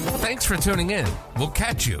 Thanks for tuning in. We'll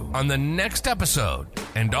catch you on the next episode.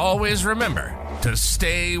 And always remember to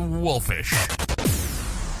stay wolfish.